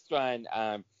first one,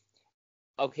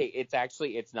 okay,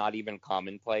 it's not even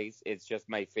commonplace. It's just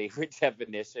my favorite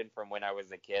definition from when I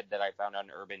was a kid that I found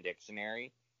on Urban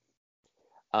Dictionary.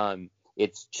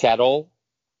 It's chettle.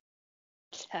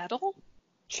 Chettle?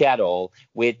 Chettle,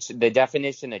 which the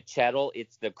definition of chettle,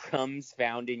 it's the crumbs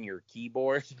found in your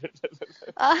keyboard.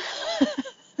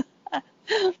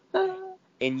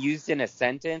 And used in a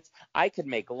sentence, I could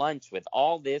make lunch with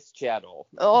all this chettle.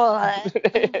 Oh,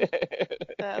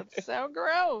 that's so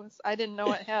gross. I didn't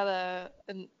know it had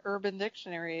an Urban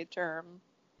Dictionary term.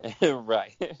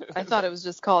 Right. I thought it was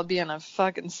just called being a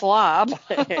fucking slob.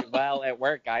 Well, at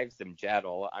work, I have some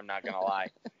chettle. I'm not going to lie.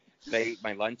 They eat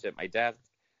my lunch at my desk.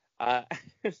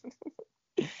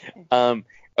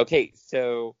 Okay,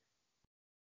 so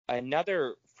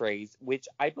another phrase, which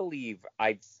I believe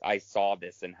I saw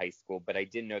this in high school, but I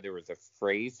didn't know there was a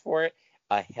phrase for it.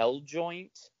 A hell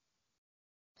joint.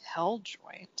 Hell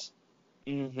joint.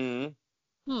 Mm-hmm.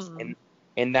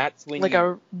 And that's when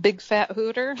a big fat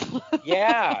hooter.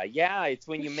 Yeah. It's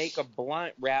when you make a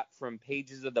blunt wrap from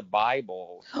pages of the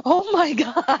Bible. Oh my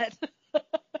God.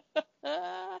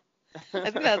 I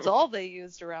think that's all they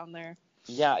used around there.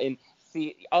 Yeah, and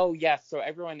see, oh yeah, so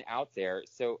everyone out there,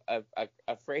 so a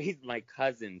phrase my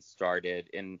cousin started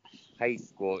in high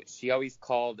school, she always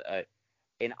called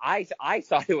and I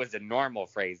thought it was a normal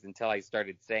phrase until I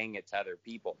started saying it to other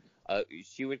people.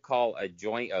 She would call a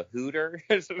joint a hooter.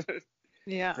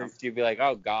 Yeah. So she'd be like,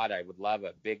 oh God, I would love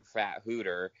a big fat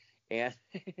hooter. And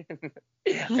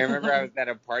I remember I was at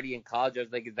a party in college. I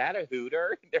was like, is that a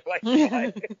hooter? They're like,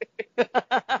 what?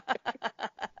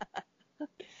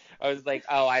 I was like,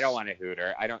 oh, I don't want a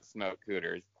hooter. I don't smoke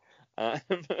hooters. I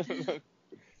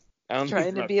don't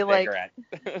trying to be like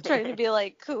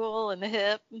cool and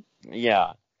hip.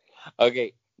 Yeah.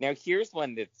 Okay. Now here's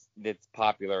one that's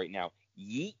popular right now.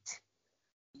 Yeet.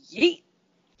 Yeet.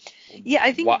 Yeah,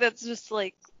 I think that's just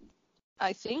like,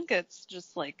 I think it's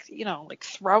just like, like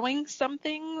throwing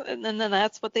something, and then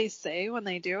that's what they say when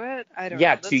they do it. I don't know.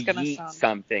 Yeah, to yeet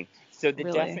something. So the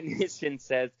definition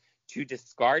says to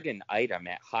discard an item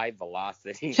at high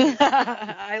velocity.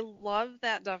 I love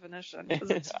that definition because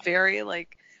it's very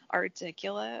like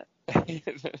articulate. The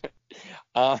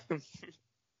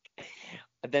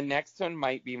next one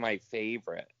might be my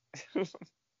favorite.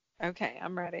 Okay,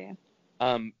 I'm ready.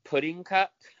 Pudding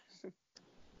cup.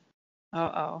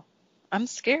 Uh-oh. I'm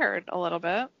scared a little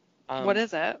bit. What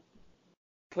is it?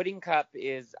 Pudding cup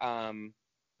is for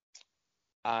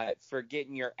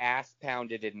getting your ass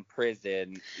pounded in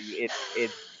prison.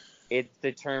 It's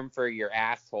the term for your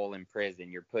asshole in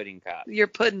prison, your pudding cup. Your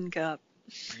pudding cup.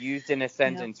 Used in a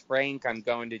sentence, yep. Frank, I'm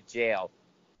going to jail.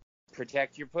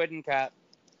 Protect your pudding cup.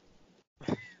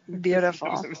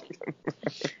 Beautiful.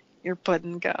 Your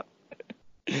pudding cup.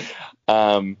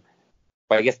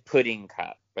 But I guess pudding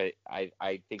cup, but I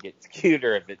think it's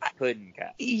cuter if it's pudding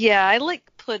cup. Yeah, I like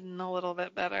pudding a little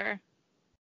bit better.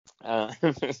 I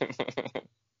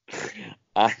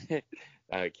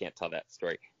can't tell that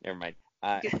story. Never mind.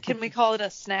 Can we call it a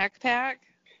snack pack?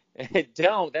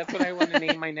 Don't. That's what I want to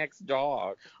name my next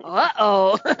dog.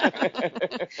 Uh-oh.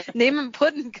 Name him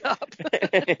Pudding Cup.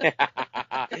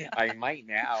 I might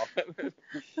now.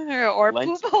 Or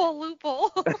Poop Hole Loophole.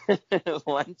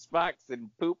 Lunchbox and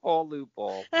Poop Hole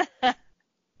Loophole.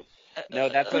 No,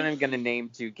 that's what I'm going to name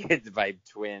two kids by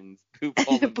twins. Poop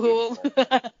Hole and Poop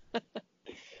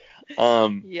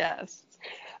Hole. Yes.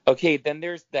 Okay, then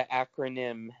there's the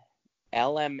acronym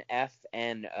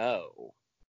LMFNO.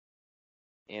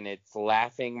 And it's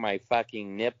laughing my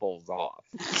fucking nipples off.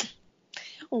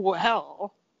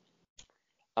 Well.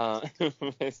 So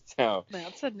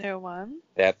that's a new one.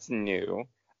 That's new.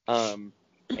 And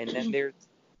then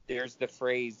there's the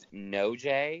phrase no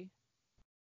J.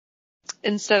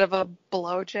 Instead of a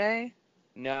blow J?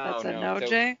 No, that's no. A no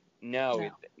J?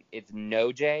 No. It's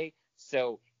no J.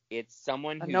 So it's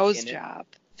someone who's nose job.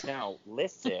 No,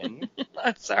 listen.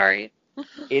 I'm sorry.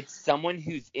 It's someone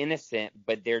who's innocent,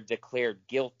 but they're declared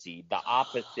guilty. The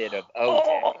opposite of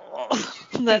OJ. Oh,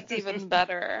 that's even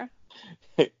better.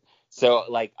 So,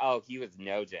 like, he was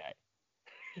no J.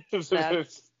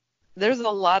 There's a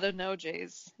lot of no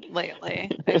J's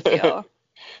lately, I feel.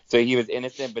 So he was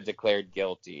innocent but declared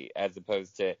guilty, as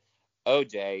opposed to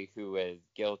OJ, who was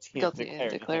guilty and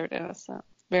declared innocent.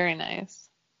 Very nice.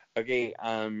 Okay,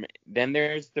 then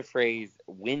there's the phrase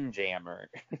windjammer.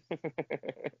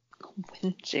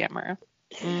 Windjammer.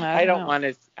 I don't want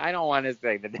to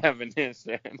say the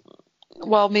definition.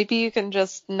 Well, maybe you can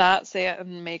just not say it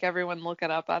and make everyone look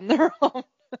it up on their own.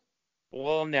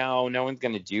 Well, no one's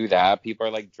gonna do that. People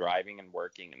are like driving and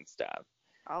working and stuff.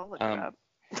 I'll look it up.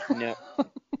 No.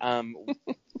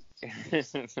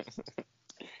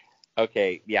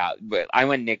 Okay, yeah, but I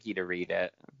want Nikki to read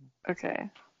it. Okay.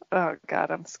 Oh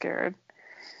God, I'm scared.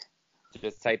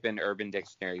 Just type in Urban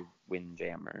Dictionary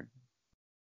windjammer.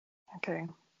 Okay.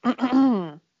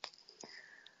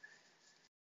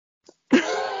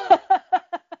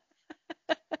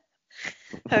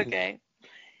 Okay.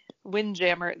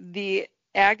 Windjammer, the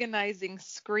agonizing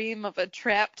scream of a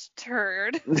trapped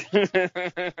turd.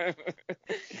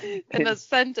 In a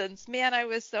sentence, man, I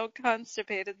was so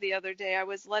constipated the other day, I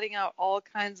was letting out all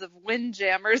kinds of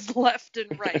windjammers left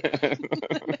and right.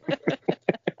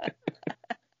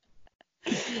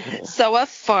 So a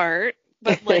fart,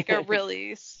 but like a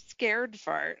really scared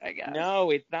fart, I guess. No,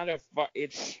 it's not a fart.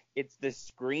 It's the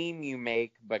scream you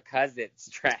make because it's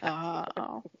trapped.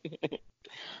 Oh.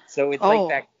 So it's like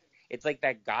that. It's like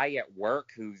that guy at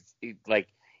work who's like,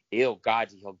 ew, God,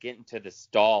 he'll get into the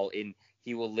stall and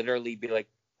he will literally be like,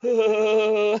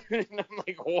 and I'm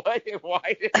like, what?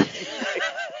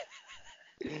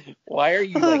 Why are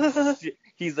you like,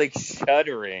 he's like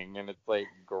shuddering and it's like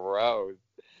gross.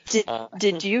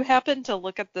 Did you happen to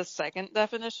look at the second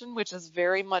definition, which is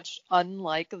very much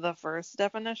unlike the first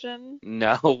definition?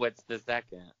 No, what's the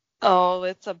second? Oh,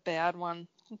 it's a bad one.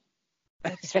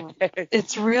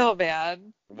 It's real bad.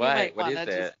 What? What is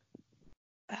it?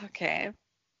 Okay.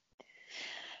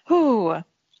 Ooh.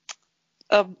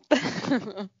 A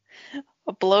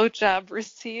blowjob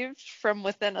received from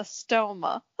within a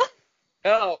stoma.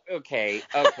 Oh, okay.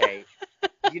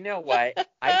 You know what?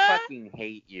 I fucking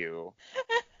hate you.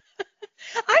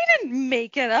 I didn't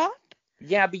make it up.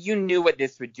 Yeah, but you knew what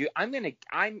this would do. I'm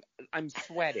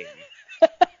sweating.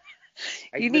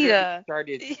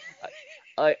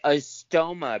 A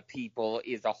stoma, people,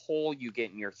 is a hole you get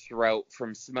in your throat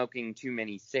from smoking too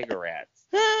many cigarettes.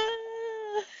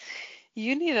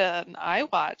 You need an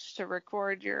iWatch to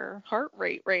record your heart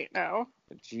rate right now.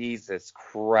 Jesus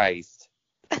Christ.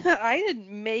 I didn't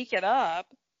make it up.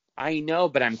 I know,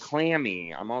 but I'm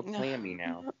clammy. I'm all clammy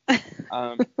now.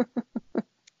 I'm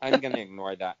going to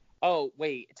ignore that. Oh,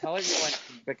 wait. Tell everyone,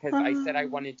 because I said I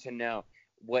wanted to know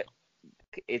what...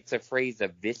 It's a phrase, a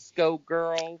Visco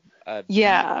girl.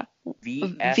 Yeah.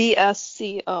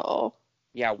 VSCO.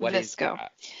 Yeah, what Visco. Is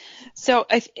that? So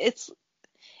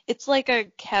it's like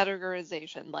a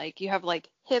categorization. Like you have like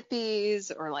hippies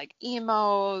or like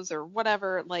emos or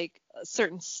whatever, like a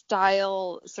certain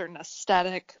style, certain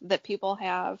aesthetic that people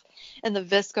have. And the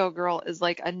Visco girl is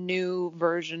like a new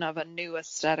version of a new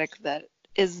aesthetic that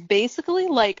is basically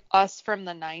like us from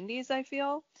the 90s, I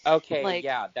feel. Okay, like,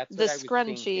 yeah, that's what I was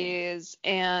scrunchies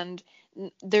thinking. And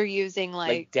they're using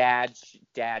like dad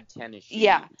tennis shoes.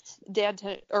 Yeah,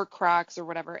 or Crocs or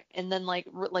whatever, and then like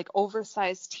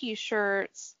oversized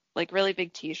t-shirts, like really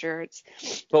big t-shirts.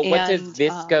 But what does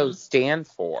Visco stand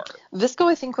for?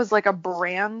 Visco, I think, was like a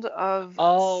brand of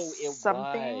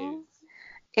something. Was.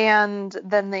 And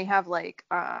then they have like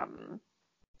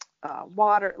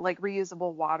water, like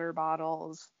reusable water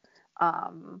bottles.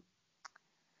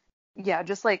 Yeah,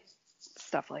 just like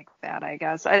stuff like that, I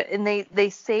guess. And they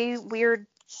say weird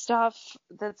stuff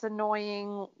that's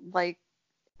annoying, like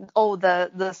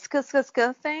the sk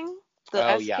thing.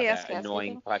 That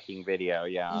annoying thing. Fucking video,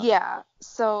 yeah. Yeah,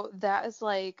 so that is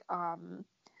like so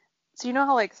you know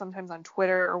how like sometimes on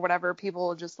Twitter or whatever people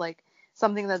will just like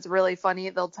something that's really funny,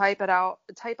 they'll type out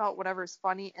whatever's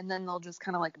funny, and then they'll just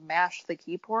kind of like mash the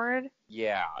keyboard.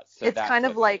 Yeah, so it's kind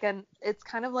of like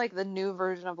the new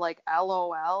version of like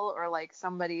LOL, or like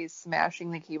somebody's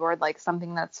smashing the keyboard, like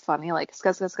something that's funny, like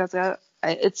ska.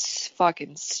 It's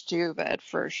fucking stupid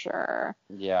for sure.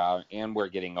 Yeah, and we're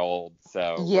getting old,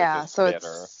 so yeah, so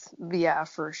bitter. Yeah,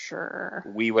 for sure.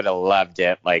 We would have loved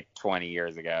it like 20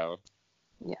 years ago.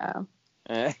 Yeah.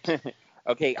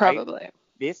 Okay, probably.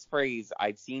 This phrase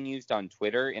I've seen used on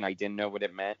Twitter, and I didn't know what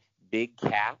it meant. Big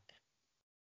cap.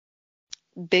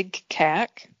 Big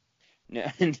cack? No.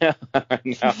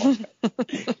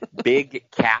 Big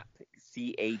cap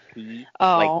CAP.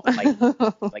 Oh.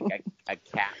 Like a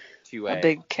cap to a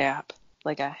big cap,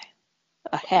 like a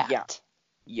hat.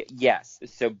 Yeah. Yes.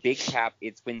 So big cap,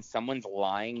 it's when someone's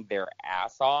lying their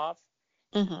ass off.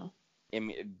 Mm-hmm.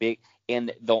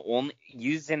 And the only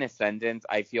used in a sentence,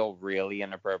 I feel really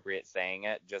inappropriate saying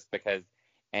it, just because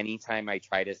anytime I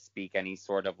try to speak any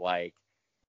sort of like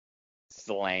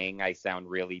slang, I sound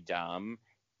really dumb,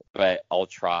 but I'll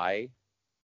try.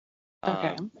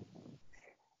 Okay.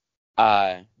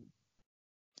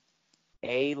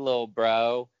 Hey, little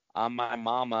bro, I'm my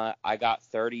mama. I got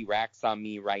 30 racks on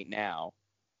me right now.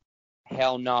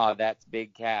 Hell nah, that's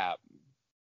big cap.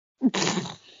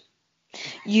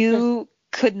 You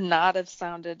could not have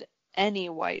sounded any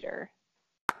whiter.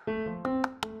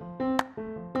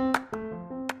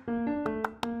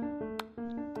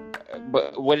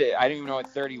 But what? I don't even know what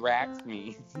 30 racks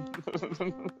means.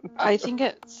 I think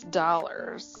it's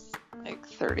dollars, like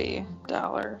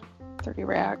 $30, 30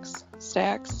 racks,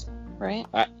 stacks, right?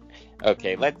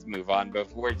 Okay, let's move on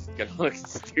before we're just gonna look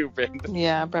stupid.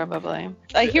 Yeah, probably.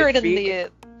 I hear it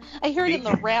in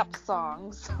the rap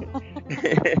songs.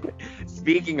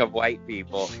 Speaking of white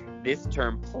people, this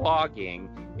term plogging,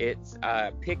 it's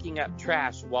picking up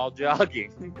trash while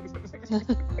jogging.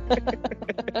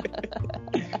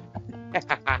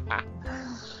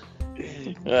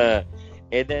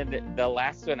 And then the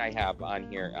last one I have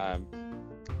on here,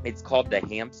 it's called the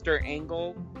hamster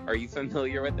angle. Are you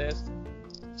familiar with this?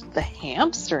 The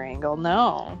hamster angle?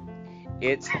 No.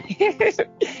 It's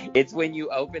it's when you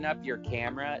open up your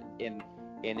camera and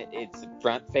it's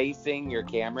front facing, your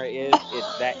camera is.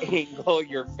 It's that angle,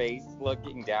 your face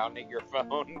looking down at your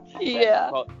phone. Yeah.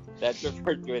 That's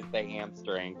referred to as the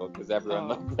hamster angle because everyone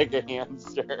looks like a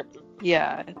hamster.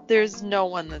 Yeah, there's no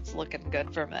one that's looking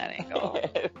good from that angle.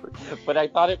 But I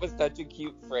thought it was such a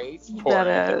cute phrase for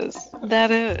it.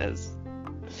 That is.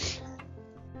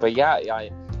 But yeah,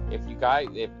 if you guys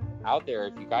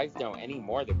know any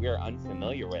more that we are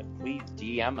unfamiliar with, please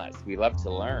DM us. We love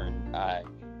to learn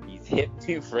these hip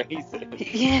new phrases.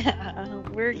 Yeah,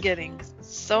 we're getting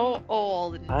so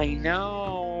old. I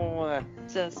know.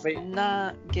 Just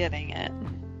not getting it.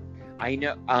 I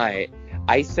know.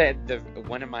 I said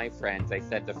one of my friends, I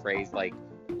said the phrase like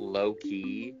low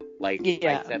key. Like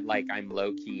I said, like I'm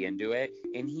low key into it,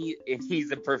 and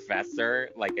he's a professor,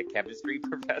 like a chemistry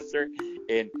professor,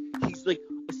 and he's like,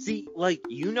 see, like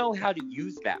you know how to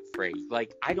use that phrase,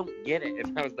 like I don't get it,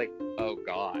 and I was like, oh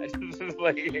god,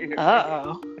 like,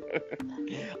 uh-oh.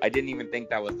 I didn't even think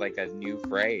that was like a new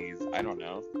phrase. I don't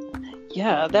know.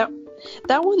 Yeah, that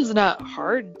one's not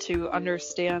hard to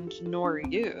understand nor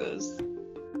use.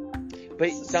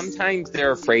 But sometimes there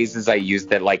are phrases I use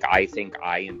that like I think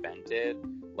I invented.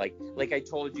 Like I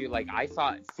told you, like I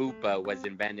thought FUPA was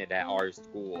invented at our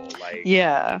school, like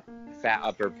fat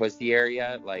upper pussy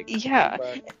area, like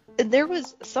FUPA. There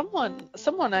was someone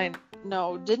I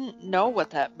know didn't know what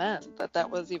that meant,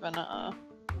 that was even a.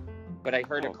 But I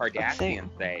heard a Kardashian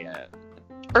say it.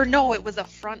 Or no, it was a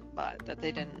front butt that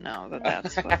they didn't know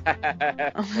that's what.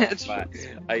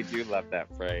 I do love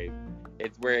that phrase.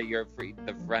 It's where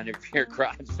the front of your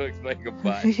crotch looks like a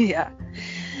butt. Yeah.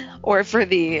 Or for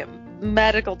the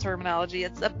medical terminology,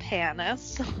 it's a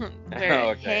panis,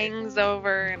 where it hangs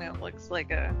over and it looks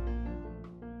like a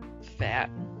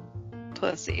fat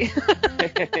pussy.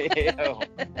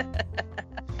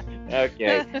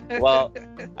 Okay. Well,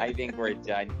 I think we're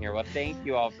done here. Well, thank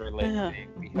you all for listening.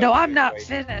 No, I'm not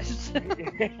finished.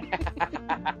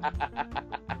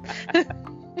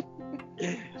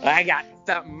 I got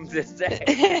something to say.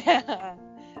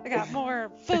 I got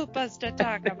more FUPAs to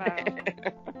talk about.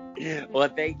 Well,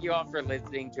 thank you all for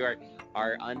listening to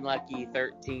our unlucky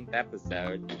 13th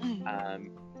episode.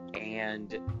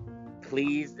 And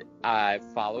please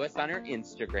follow us on our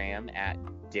Instagram at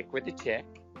Dick with a Chick.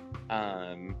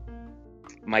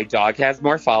 My dog has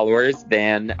more followers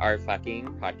than our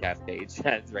fucking podcast page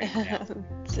has right now.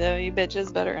 So you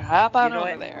bitches better hop on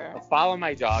over there. Follow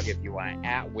my dog if you want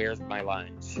at Where's My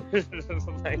Lunch.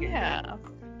 Yeah.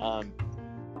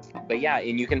 But yeah,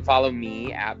 and you can follow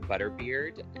me at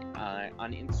Butterbeard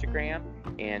on Instagram,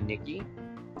 and Nikki.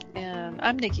 And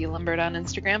I'm Nikki Limbert on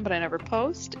Instagram, but I never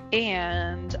post.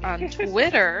 And on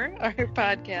Twitter, our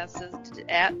podcast is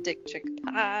at Dick Chick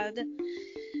Pod.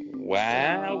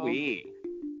 Wowee. So,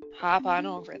 hop on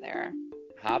over there.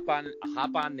 Hop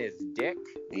on this dick.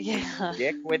 Yeah.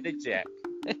 Dick with a chick.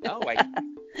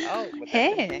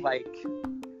 Hey.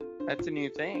 That's a new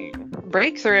thing.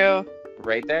 Breakthrough.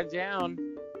 Write that down.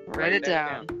 Write it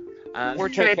down. We're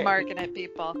trademarking it,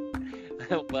 people.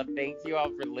 Well, thank you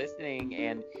all for listening.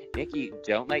 And Nikki,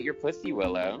 don't let your pussy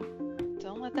willow.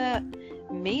 Don't let that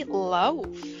meat loaf.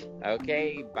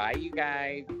 Okay, bye, you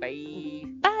guys. Bye.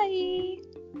 Bye.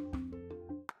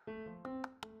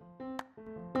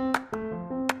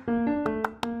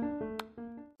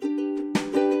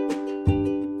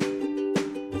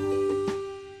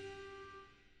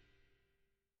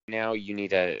 Now you need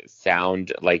to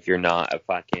sound like you're not a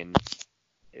fucking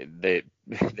the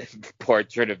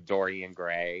portrait of Dorian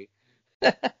Gray.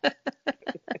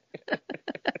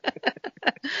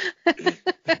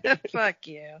 Fuck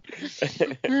you.